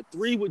at a number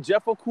 3 with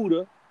Jeff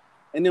Okudah,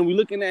 and then we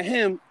looking at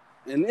him,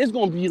 and it's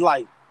gonna be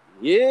like,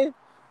 yeah,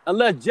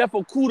 unless Jeff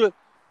Okudah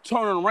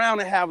turn around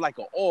and have like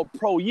an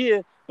all-pro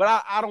year.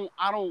 But I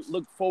don't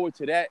look forward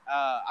to that.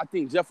 I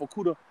think Jeff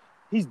Okudah,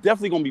 he's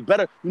definitely gonna be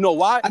better. You know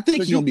why? I think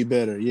he's gonna be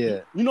better.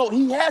 Yeah.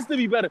 He has to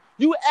be better.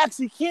 You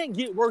actually can't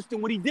get worse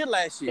than what he did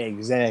last year.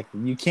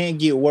 Exactly. You can't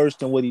get worse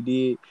than what he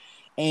did,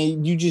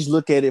 and you just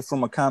look at it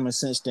from a common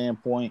sense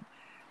standpoint.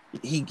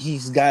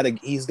 He's got to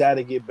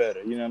get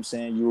better. You know what I'm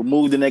saying? You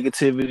remove the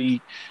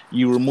negativity.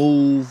 You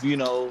remove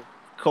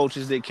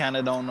coaches that kind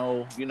of don't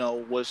know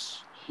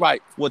what's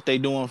right, what they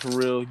doing for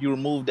real. You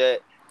remove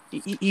that.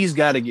 He's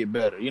got to get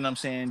better. You know what I'm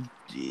saying?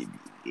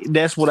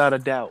 That's without a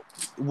doubt.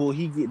 Will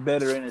he get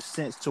better in a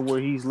sense to where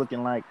he's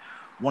looking like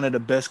one of the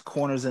best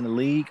corners in the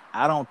league?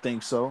 I don't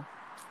think so.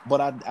 But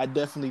I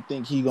definitely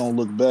think he's going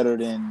to look better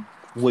than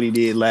what he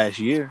did last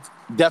year.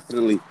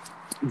 Definitely.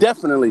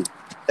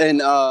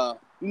 And,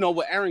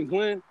 with Aaron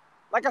Glenn,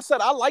 like I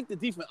said, I like the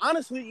defense.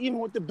 Honestly, even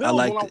with the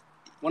Bills, I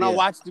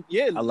watched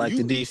it. I like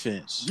the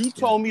defense. You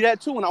told me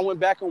that too, and I went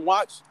back and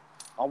watched.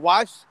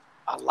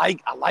 I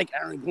like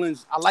Aaron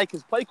Glenn's. I like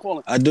his play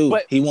calling. I do.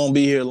 But he won't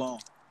be here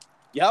long.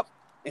 Yep.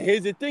 And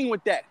here's the thing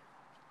with that.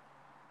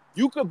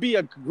 You could be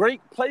a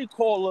great play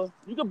caller.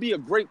 You could be a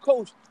great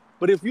coach.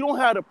 But if you don't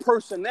have the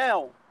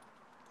personnel,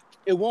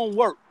 it won't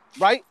work,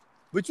 right?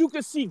 But you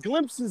can see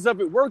glimpses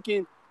of it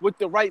working with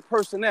the right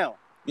personnel.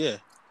 Yeah.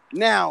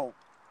 Now,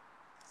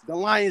 the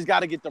Lions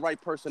got to get the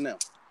right personnel.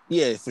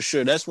 Yeah, for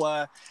sure. That's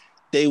why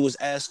they was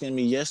asking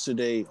me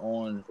yesterday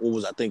on,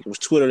 I think it was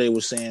Twitter, they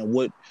were saying,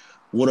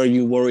 what are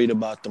you worried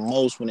about the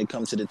most when it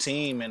comes to the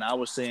team? And I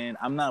was saying,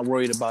 I'm not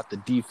worried about the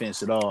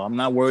defense at all. I'm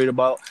not worried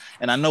about,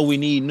 and I know we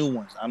need new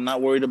ones. I'm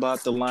not worried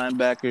about the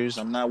linebackers.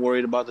 I'm not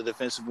worried about the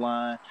defensive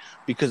line,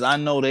 because I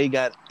know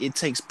it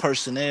takes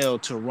personnel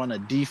to run a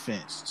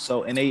defense.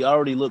 So, and they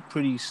already look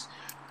pretty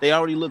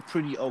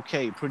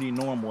okay, pretty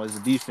normal as a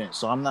defense.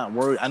 So I'm not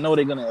worried. I know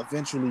they're going to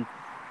eventually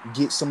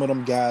get some of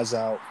them guys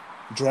out,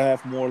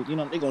 draft more, they're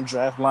going to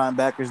draft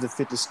linebackers to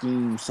fit the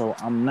scheme. So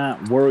I'm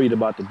not worried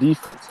about the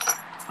defense.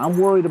 I'm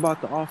worried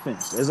about the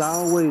offense, as I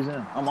always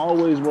am. I'm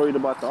always worried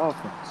about the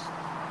offense.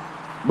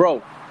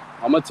 Bro,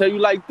 I'm going to tell you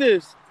like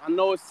this. I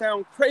know it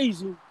sounds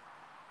crazy.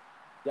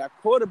 That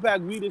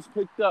quarterback we just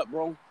picked up,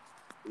 bro,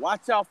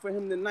 watch out for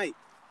him tonight.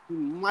 He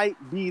might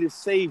be the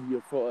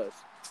savior for us.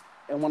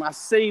 And when I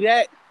say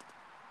that,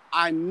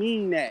 I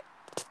mean that.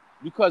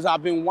 Because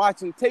I've been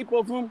watching tape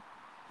of him.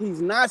 He's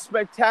not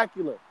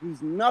spectacular.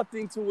 He's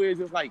nothing to where it's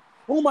just like,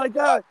 oh my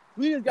God,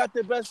 we just got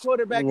the best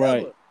quarterback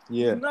ever.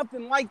 Yeah. He's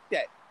nothing like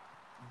that.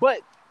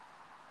 But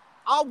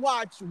I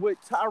watched what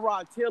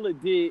Tyrod Taylor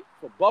did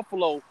for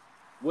Buffalo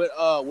with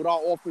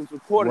our offensive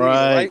coordinator,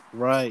 right?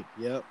 Right.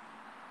 Yep.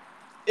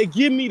 It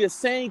give me the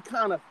same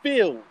kind of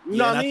feel. You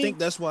know what I mean? I think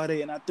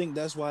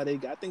that's why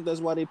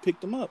they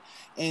picked him up.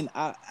 And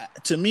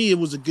to me, it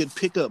was a good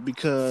pickup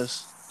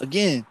because,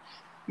 again,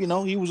 you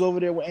know, he was over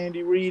there with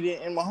Andy Reid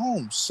and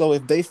Mahomes. So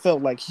if they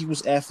felt like he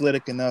was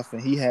athletic enough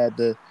and he had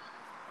the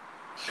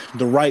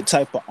right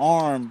type of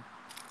arm,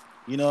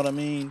 you know what I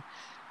mean,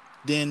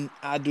 then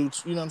I do,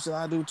 you know what I'm saying?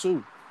 I do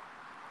too.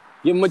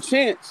 Give him a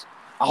chance.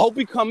 I hope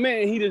he come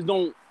in and he just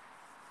don't.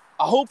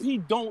 I hope he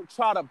don't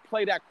try to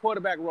play that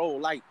quarterback role.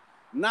 Like,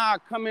 nah,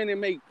 come in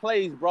and make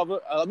plays, brother.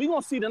 We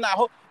gonna see tonight.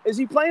 Is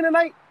he playing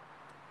tonight?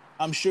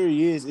 I'm sure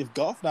he is. If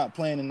Goff not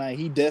playing tonight,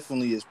 he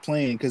definitely is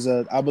playing because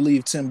I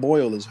believe Tim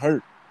Boyle is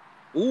hurt.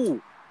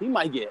 Ooh, he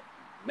might get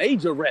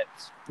major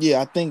reps.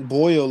 Yeah, I think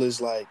Boyle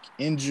is like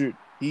injured.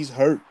 He's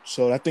hurt.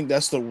 So I think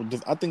that's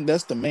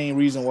the main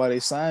reason why they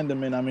signed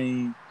him. And I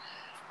mean,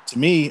 to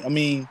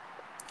me,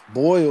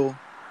 Boyle,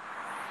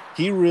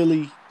 he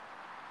really,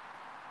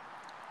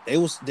 they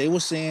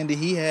was saying that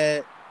he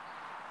had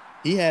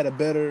a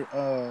better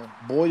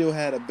Boyle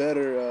had a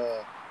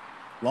better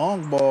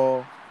long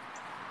ball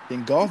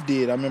than Goff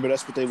did. I remember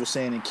that's what they were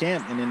saying in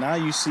camp. And then now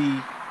you see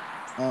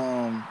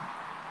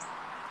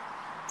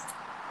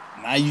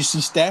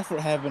Stafford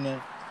having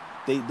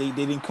they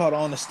didn't caught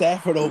on to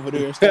Stafford over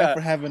there.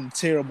 Stafford having a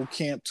terrible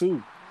camp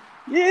too.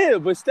 Yeah,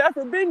 but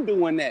Stafford been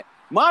doing that.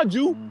 Mind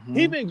you,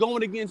 he been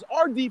going against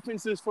our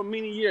defenses for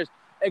many years,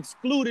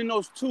 excluding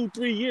those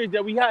 2-3 years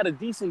that we had a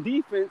decent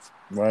defense.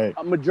 Right.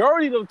 A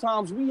majority of the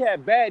times we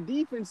had bad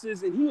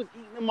defenses, and he was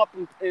eating them up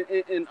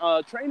in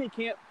training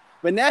camp.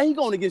 But now he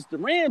going against the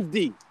Rams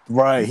D.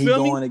 Right. He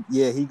going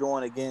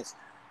against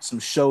some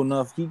show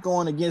enough. He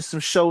going against some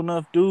show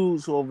enough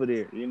dudes over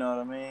there. You know what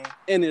I mean?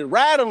 And it's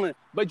rattling.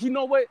 But you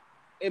know what?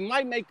 It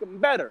might make him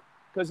better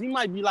because he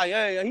might be like,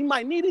 hey, he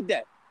might needed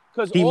that.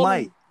 He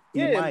might.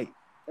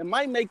 It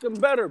might make him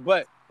better,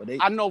 but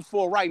I know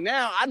for right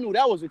now, I knew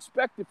that was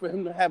expected for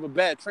him to have a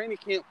bad training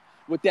camp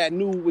with that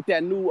new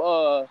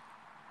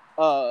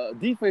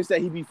defense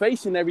that he be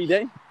facing every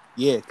day.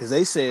 Yeah, because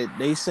they said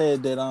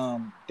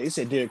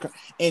Derek Carr,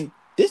 and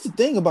this is the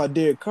thing about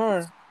Derek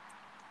Carr.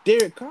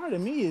 Derek Carr to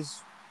me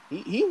is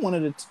he one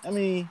of the.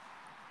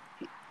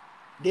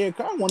 Derek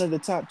Carr one of the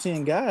top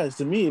 10 guys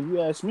to me. If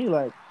you ask me,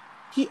 like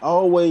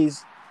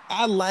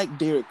I like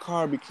Derek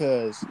Carr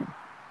because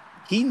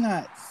he's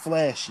not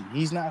flashy.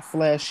 He's not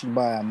flashy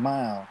by a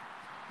mile,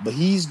 but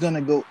he's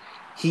not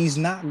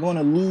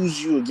gonna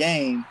lose you a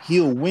game.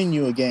 He'll win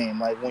you a game.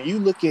 Like when you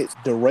look at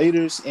the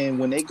Raiders and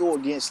when they go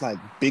against like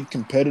big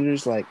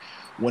competitors, like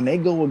when they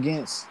go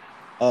against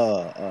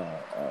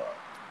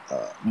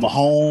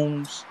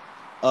Mahomes,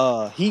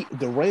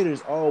 the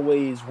Raiders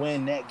always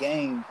win that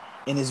game,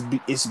 and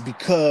it's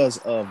because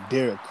of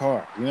Derek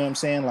Carr. You know what I'm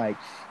saying? Like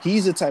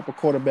he's the type of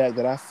quarterback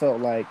that I felt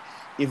like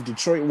if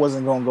Detroit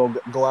wasn't gonna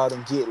go out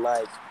and get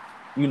like,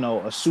 you know,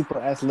 a super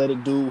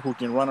athletic dude who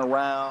can run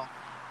around,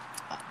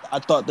 I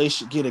thought they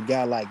should get a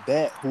guy like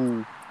that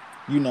who,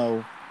 you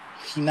know,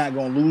 he not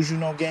gonna lose you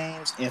no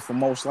games, and for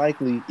most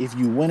likely, if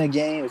you win a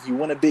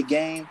big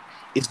game,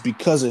 it's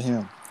because of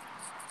him.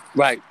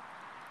 Right.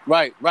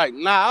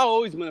 Nah, I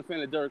always been a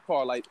fan of Derek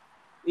Carr. Like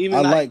even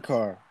I like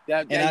Carr.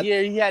 That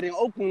year he had in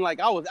Oakland, like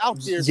I was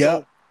out there,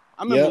 so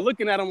I remember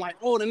looking at him like,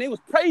 oh, then they was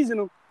praising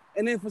him.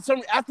 And then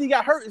after he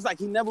got hurt, it's like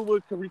he never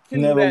would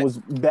rekindle that. Was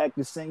back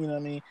the same, you know what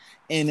I mean?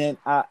 And then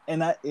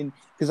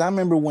because I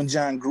remember when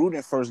John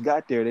Gruden first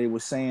got there, they were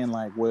saying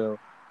like, well,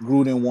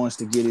 Gruden wants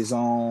to get his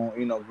own,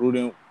 you know,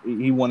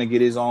 he want to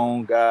get his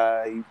own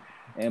guy.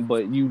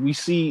 But we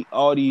see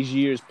all these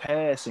years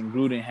pass, and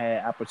Gruden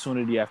had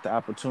opportunity after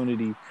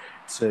opportunity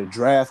to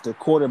draft a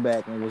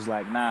quarterback, and was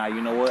like, nah, you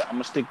know what? I'm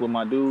gonna stick with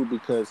my dude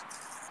because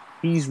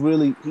he's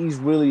really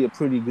a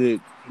pretty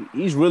good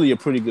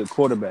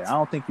quarterback. I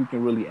don't think you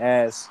can really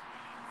ask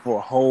for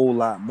a whole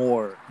lot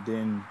more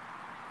than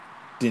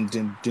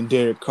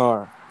Derek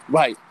Carr.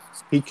 Right.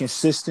 He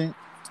consistent.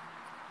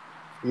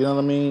 You know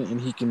what I mean?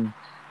 And he can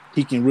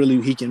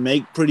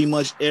make pretty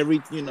much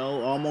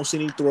almost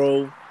any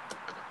throw.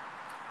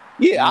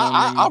 Yeah, you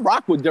know I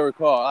rock with Derek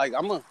Carr. Like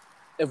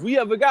if we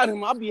ever got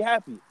him, I'd be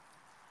happy.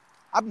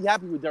 I'd be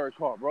happy with Derek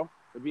Carr, bro.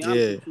 To be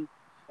honest with you.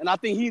 And I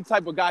think he's the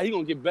type of guy, he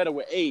gonna get better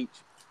with age.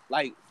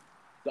 Like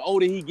the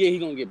older he get, he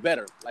gonna get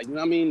better. Like, you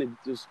know what I mean?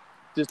 Just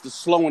the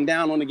slowing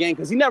down on the game.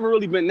 Cause he never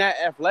really been that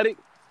athletic.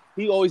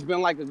 He always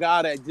been like a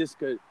guy that just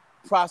could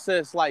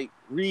process like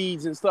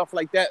reads and stuff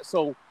like that.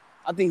 So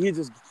I think he'll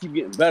just keep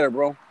getting better,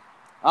 bro.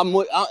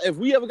 If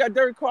we ever got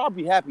Derek Carr, I'll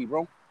be happy,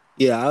 bro.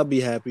 Yeah, I'll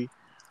be happy.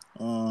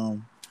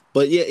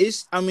 But yeah,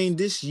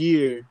 this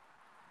year,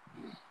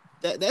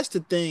 that's the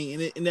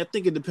thing, and I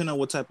think it depends on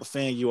what type of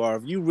fan you are.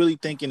 If you really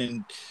thinking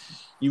and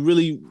you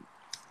really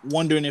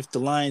wondering if the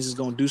Lions is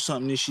gonna do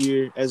something this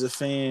year as a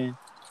fan,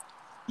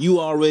 you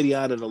already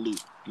out of the loop.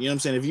 You know what I'm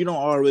saying? If you don't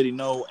already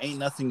know, ain't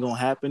nothing gonna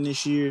happen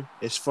this year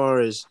as far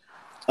as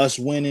us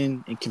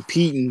winning and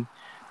competing,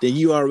 then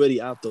you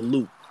already out the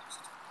loop.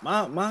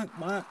 My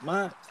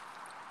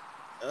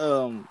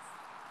um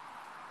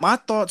my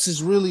thoughts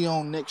is really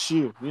on next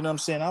year. You know what I'm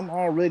saying? I'm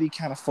already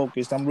kind of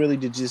focused. I'm really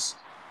to just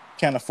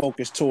kind of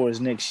focus towards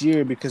next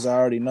year because I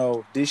already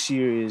know this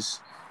year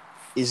is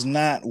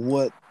not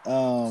what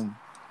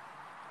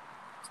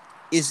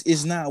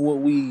is not what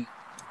we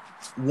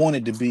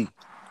wanted to be.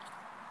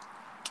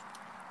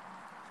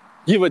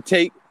 Give or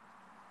take.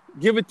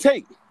 Give or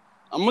take.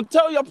 I'm gonna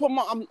tell you, I'm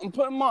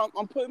putting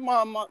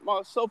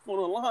myself on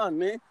the line,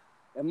 man.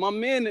 And my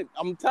man,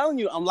 I'm telling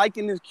you, I'm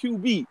liking this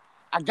QB.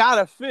 I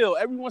gotta feel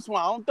every once in a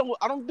while.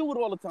 I don't do it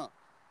all the time.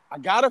 I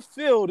gotta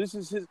feel this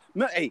is his.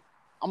 Hey,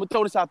 I'm gonna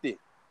throw this out there.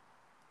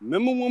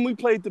 Remember when we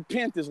played the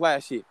Panthers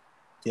last year?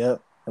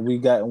 Yep, and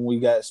we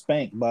got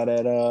spanked by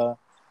that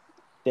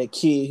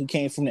kid who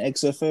came from the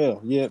XFL.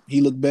 Yep,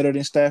 he looked better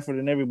than Stafford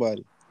and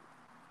everybody.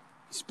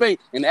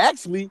 Spanked, and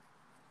actually,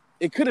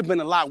 it could have been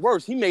a lot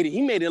worse. He made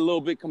it a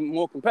little bit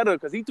more competitive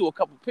because he threw a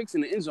couple picks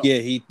in the end zone. Yeah,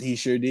 he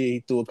sure did.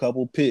 He threw a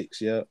couple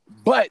picks. Yeah,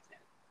 but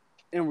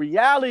in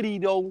reality,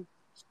 though,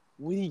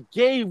 what he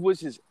gave was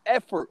his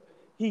effort.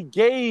 He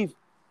gave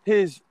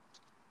his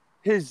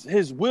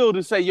will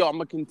to say, "Yo, I'm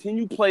gonna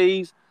continue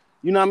plays.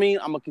 You know what I mean?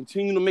 I'm gonna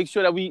continue to make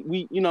sure that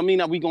we you know what I mean,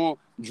 that we gonna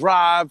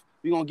drive.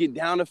 We gonna get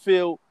down the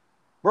field,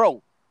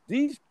 bro.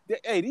 These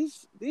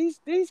quarterbacks,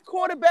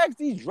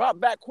 these drop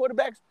back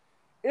quarterbacks."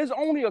 There's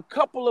only a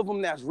couple of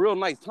them that's real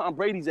nice. Tom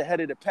Brady's ahead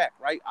of the pack,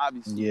 right?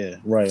 Obviously. Yeah,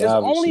 right.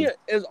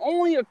 There's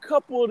only a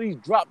couple of these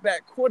drop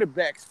back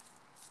quarterbacks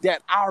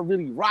that I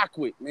really rock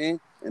with,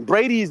 man. And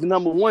Brady is the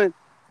number one.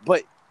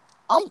 But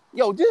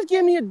just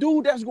give me a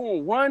dude that's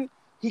gonna run.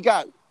 He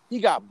got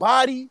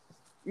body.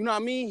 You know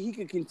what I mean? He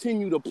can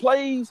continue the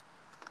plays.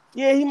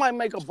 Yeah, he might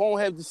make a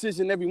bonehead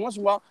decision every once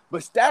in a while.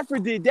 But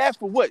Stafford did that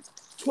for what?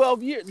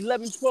 12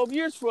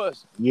 years for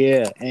us.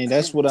 Yeah, and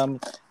that's what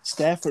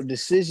Stafford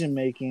decision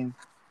making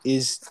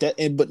is that.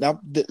 But now,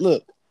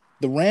 look,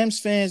 the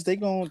Rams fans they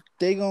gonna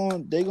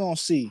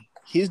see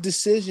his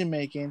decision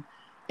making,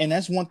 and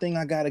that's one thing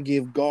I gotta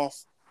give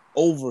Goff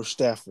over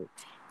Stafford.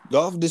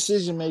 Goff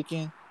decision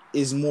making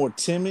is more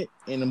timid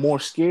and more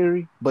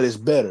scary, but it's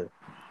better.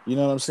 You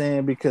know what I'm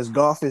saying? Because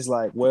Goff is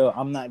like, well,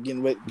 I'm not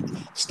getting ready.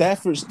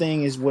 Stafford's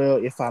thing is, well,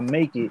 if I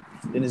make it,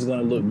 then it's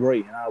gonna look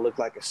great and I'll look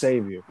like a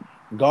savior.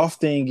 Goff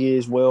thing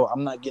is, well,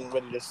 I'm not getting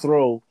ready to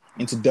throw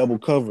into double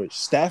coverage.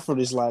 Stafford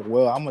is like,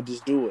 well, I'm gonna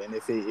just do it, and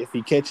if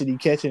he catch it, he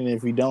catch it, and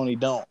if he don't, he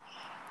don't.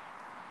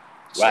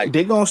 Right. So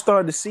they're gonna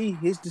start to see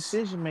his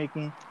decision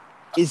making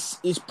is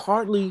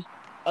partly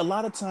a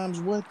lot of times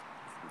what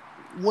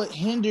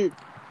hindered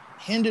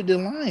the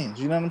Lions.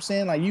 You know what I'm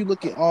saying? Like you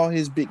look at all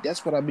his big.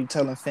 That's what I be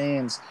telling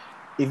fans.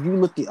 If you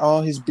look at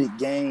all his big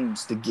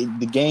games, the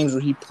games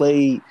where he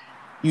played,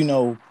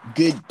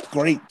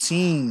 great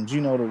teams.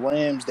 The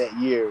Rams that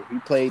year we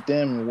played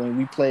them, and when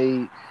we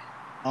played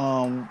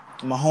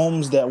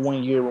Mahomes that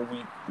one year when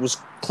we was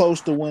close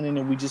to winning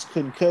and we just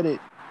couldn't cut it.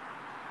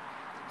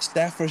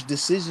 Stafford's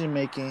decision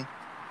making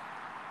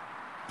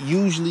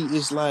usually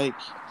is like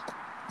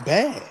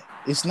bad.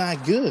 It's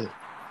not good.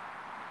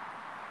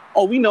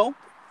 Oh, we know.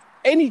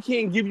 And he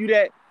can't give you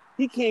that.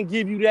 He can't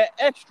give you that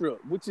extra,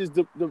 which is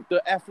the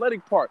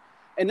athletic part.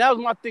 And that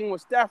was my thing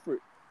with Stafford.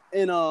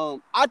 And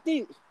I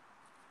think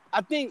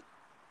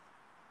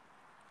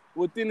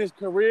within his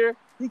career,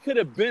 he could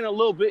have been a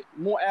little bit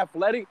more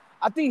athletic.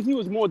 I think he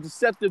was more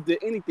deceptive than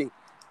anything.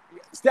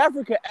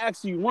 Stafford could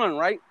actually run,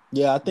 right?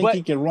 Yeah, I think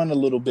he can run a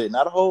little bit.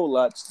 Not a whole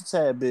lot, just a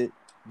tad bit.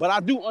 But I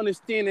do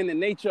understand in the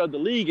nature of the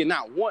league and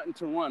not wanting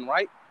to run,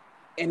 right?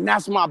 And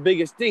that's my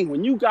biggest thing.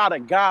 When you got a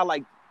guy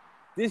like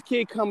this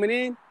kid coming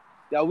in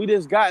that we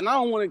just got, and I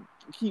don't want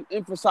to keep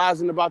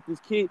emphasizing about this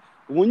kid,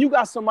 but when you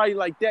got somebody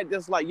like that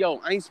that's like,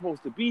 yo, I ain't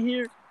supposed to be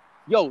here,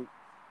 yo,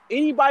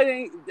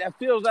 anybody that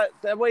feels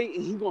that way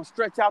and he going to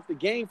stretch out the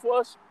game for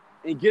us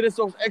and get us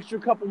those extra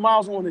couple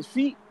miles on his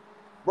feet,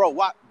 bro,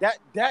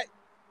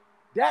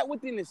 that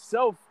within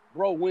itself,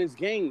 bro, wins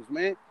games,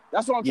 man.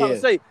 That's what I'm trying to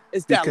say.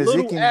 It's that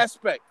little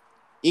aspect.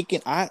 It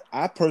can.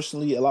 I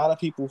personally, a lot of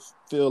people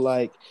feel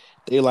like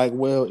they're like,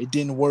 well, it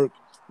didn't work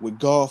with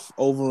Goff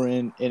over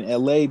in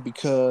LA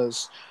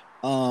because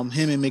him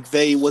and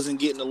McVay wasn't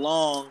getting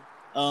along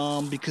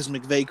because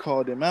McVay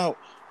called him out.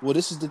 Well,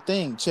 this is the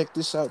thing. Check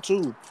this out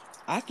too.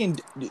 Dan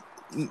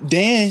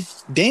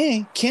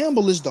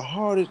Campbell is the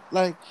hardest.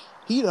 Like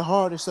he the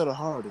hardest of the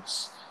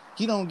hardest.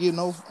 He don't give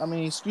no. I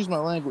mean, excuse my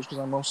language because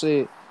I'm gonna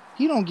say it.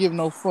 He don't give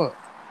no fuck.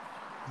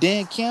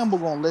 Dan Campbell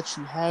gonna let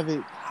you have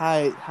it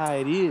how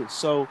it is.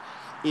 So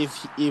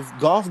if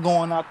Goff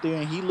going out there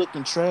and he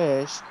looking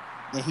trash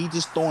and he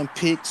just throwing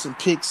picks and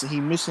he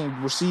missing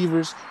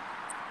receivers,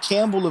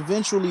 Campbell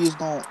eventually is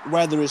gonna,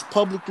 whether it's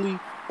publicly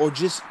or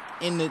just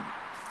in the,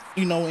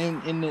 in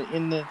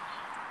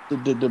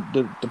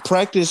the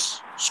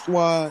practice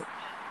squad,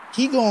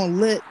 he gonna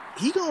let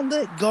he gonna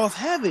let Goff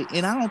have it,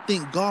 and I don't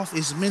think Goff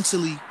is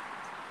mentally.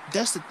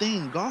 That's the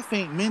thing. Goff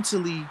ain't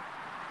mentally.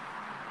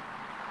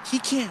 He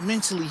can't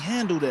mentally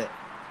handle that.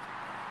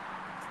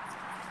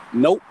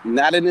 Nope,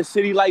 not in a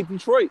city like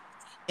Detroit.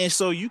 And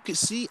so I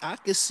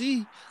could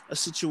see a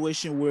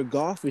situation where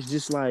Goff is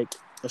just like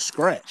a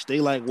scratch. They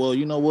like, well,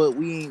 you know what?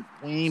 We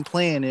ain't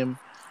playing him.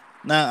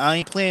 Nah, I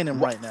ain't playing him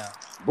right now.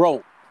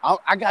 Bro,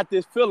 I got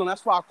this feeling.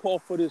 That's why I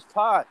called for this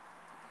pod.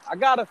 I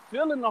got a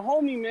feeling the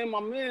homie, man, my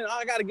man,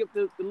 I got to get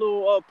the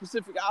little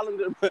Pacific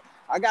Islander,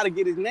 I got to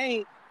get his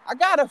name. I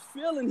got a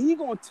feeling he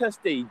going to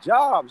test their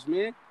jobs,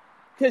 man.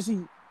 Because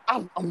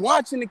I'm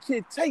watching the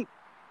kid tape.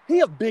 He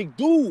a big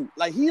dude.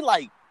 Like, he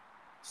like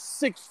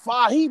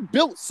 6'5". He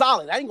built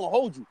solid. I ain't going to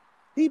hold you.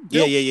 He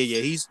built,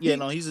 yeah.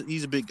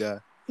 He's a big guy.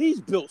 He's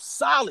built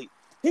solid.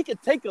 He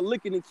could take a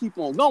licking and keep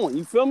on going.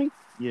 You feel me?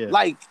 Yeah.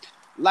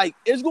 Like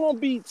it's going to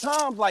be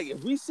times, like,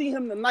 if we see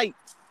him tonight,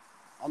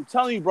 I'm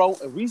telling you, bro,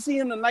 if we see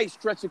him tonight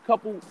stretch a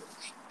couple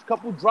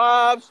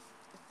drives,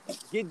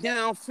 get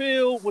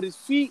downfield with his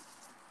feet.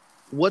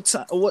 What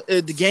time? What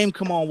the game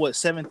come on? What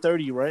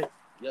 7:30, right?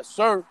 Yes,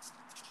 sir.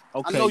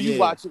 Okay, I know you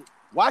watching.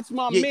 Watch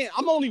my man.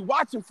 I'm only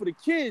watching for the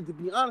kid, to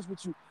be honest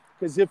with you,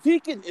 because if he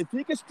can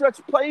stretch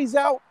plays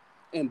out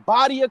and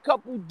body a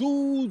couple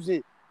dudes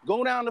and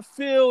go down the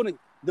field and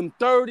them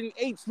 3rd and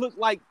 8s look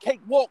like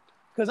cakewalk.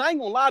 Because I ain't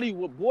gonna lie to you,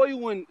 with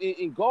Boyle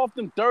and Goff,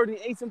 them 3rd and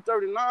 8s and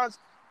 3rd and 9s,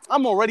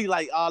 I'm already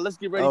like, let's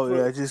get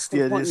ready. Just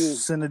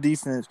send the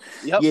defense.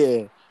 Yep.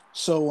 Yeah.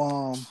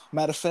 So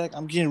matter of fact,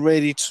 I'm getting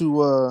ready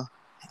to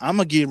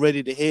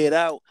head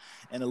out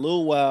in a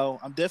little while.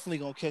 I'm definitely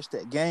gonna catch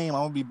that game.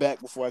 I'm gonna be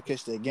back before I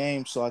catch that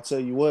game. So I tell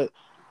you what,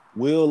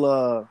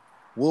 we'll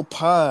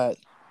pod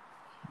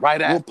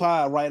right after. We'll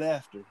pod right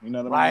after. You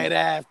know what I mean? Right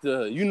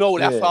after. You know,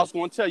 that's what I was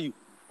gonna tell you.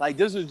 Like,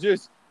 this is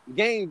just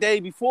game day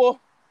before.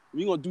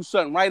 We're gonna do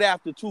something right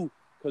after too.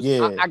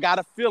 Because I got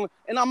a feeling,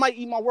 and I might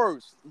eat my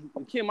words.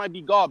 The kid might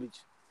be garbage.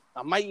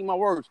 I might eat my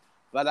words.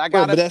 But I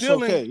got a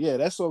feeling. Okay. Yeah,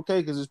 that's okay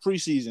because it's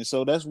preseason.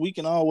 So we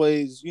can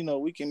always,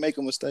 we can make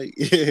a mistake.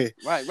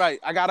 Right.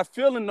 I got a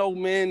feeling, though,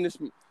 man, this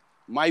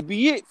might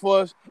be it for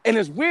us. And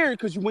it's weird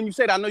because when you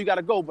say that, I know you got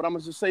to go, but I'm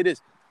going to just say this.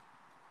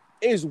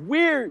 It's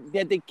weird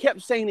that they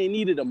kept saying they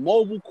needed a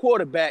mobile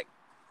quarterback,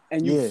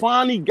 and you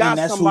finally got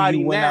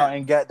somebody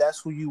now. That's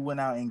who you went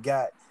out and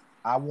got.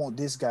 I want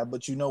this guy.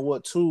 But you know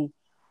what, too?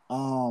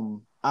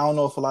 I don't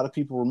know if a lot of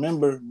people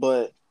remember,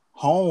 but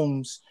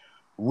Holmes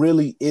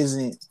really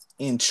isn't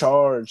in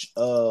charge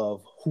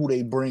of who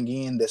they bring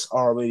in that's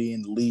already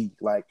in the league.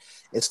 Like,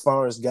 as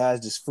far as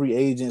guys, just free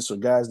agents or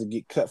guys that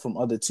get cut from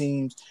other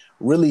teams,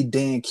 really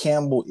Dan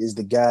Campbell is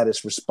the guy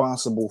that's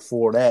responsible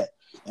for that.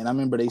 And I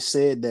remember they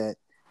said that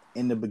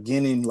in the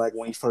beginning, like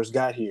when he first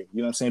got here, you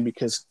know what I'm saying?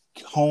 Because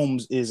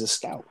Holmes is a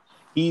scout.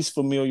 He's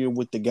familiar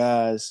with the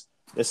guys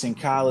that's in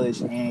college,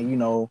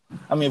 and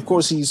of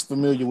course he's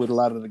familiar with a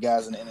lot of the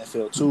guys in the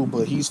NFL too,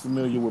 but he's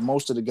familiar with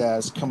most of the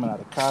guys coming out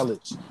of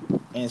college.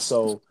 And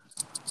so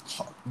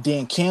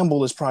Dan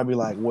Campbell is probably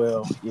like,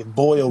 well, if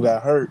Boyle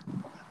got hurt,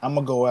 I'm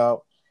gonna go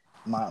out.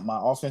 My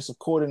offensive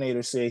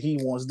coordinator said he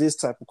wants this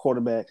type of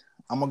quarterback.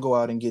 I'm gonna go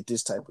out and get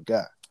this type of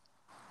guy.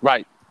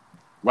 Right.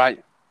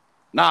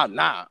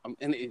 Nah.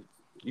 And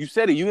you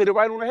said it. You hit it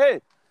right on the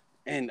head.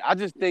 And I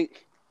just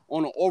think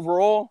on the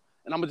overall,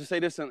 and I'm gonna just say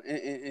this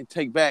and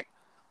take back.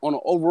 On the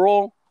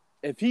overall,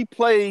 if he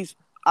plays,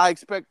 I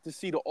expect to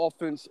see the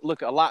offense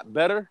look a lot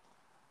better,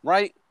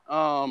 right?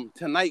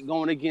 Tonight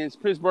going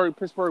against Pittsburgh.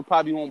 Pittsburgh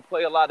probably won't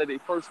play a lot of their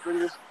first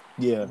stringers.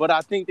 Yeah. But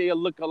I think they're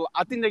going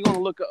to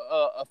look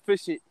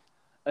efficient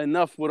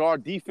enough with our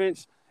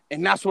defense,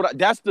 and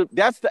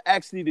that's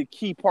actually the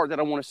key part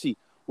that I want to see.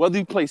 Whether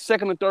you play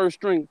second or third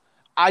string,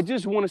 I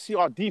just want to see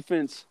our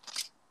defense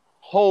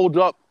hold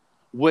up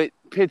with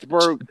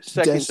Pittsburgh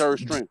third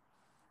string.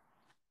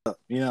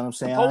 You know what I'm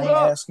saying? I ain't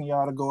asking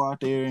y'all to go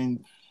out there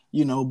and,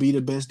 be the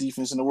best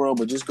defense in the world,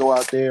 but just go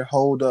out there,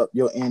 hold up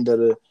your end of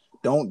the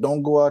 –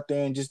 don't go out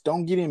there and just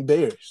don't get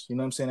embarrassed. You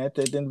know what I'm saying? At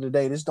the end of the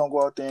day, just don't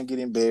go out there and get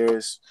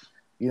embarrassed.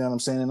 You know what I'm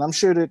saying? And I'm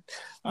sure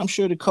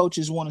the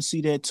coaches want to see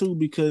that too,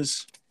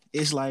 because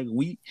it's like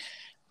we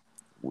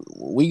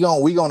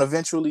gonna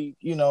eventually,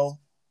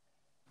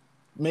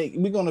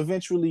 we're gonna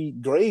eventually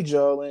grade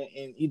y'all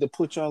and either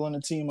put y'all on the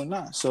team or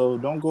not. So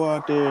don't go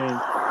out there and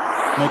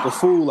make a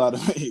fool out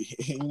of me.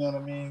 You know what I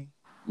mean?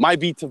 Might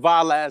be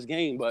Tavai last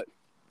game, but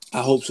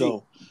I hope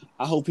so.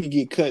 I hope he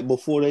get cut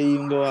before they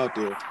even go out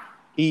there.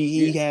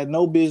 He had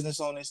no business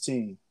on this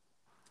team.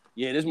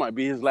 Yeah, this might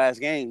be his last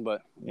game,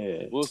 but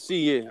we'll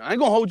see. Yeah, I ain't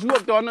gonna hold you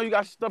up though. I know you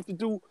got stuff to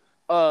do.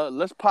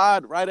 Let's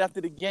pod right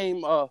after the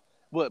game.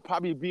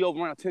 Probably be over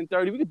around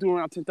 10:30. We could do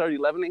around 10:30,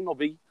 11. Ain't no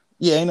biggie.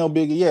 Yeah, ain't no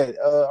biggie. Yeah.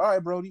 All right,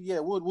 Brody. Yeah,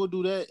 we'll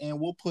do that, and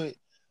we'll put.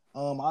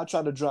 I'll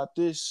try to drop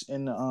this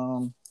in the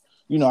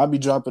I'll be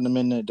dropping them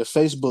in the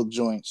Facebook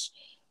joints.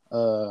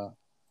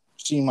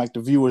 Seem like the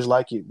viewers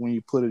like it when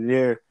you put it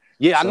there.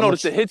 Yeah, so I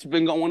noticed the hits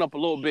been going up a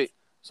little bit.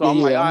 So I'm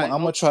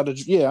gonna try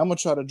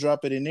to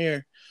drop it in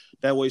there.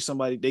 That way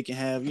somebody they can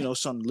have,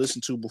 something to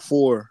listen to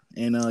before.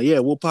 And yeah,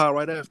 we'll pod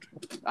right after.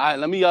 All right,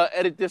 let me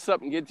edit this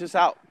up and get this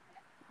out.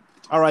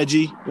 All right,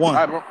 G. One.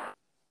 All right, bro.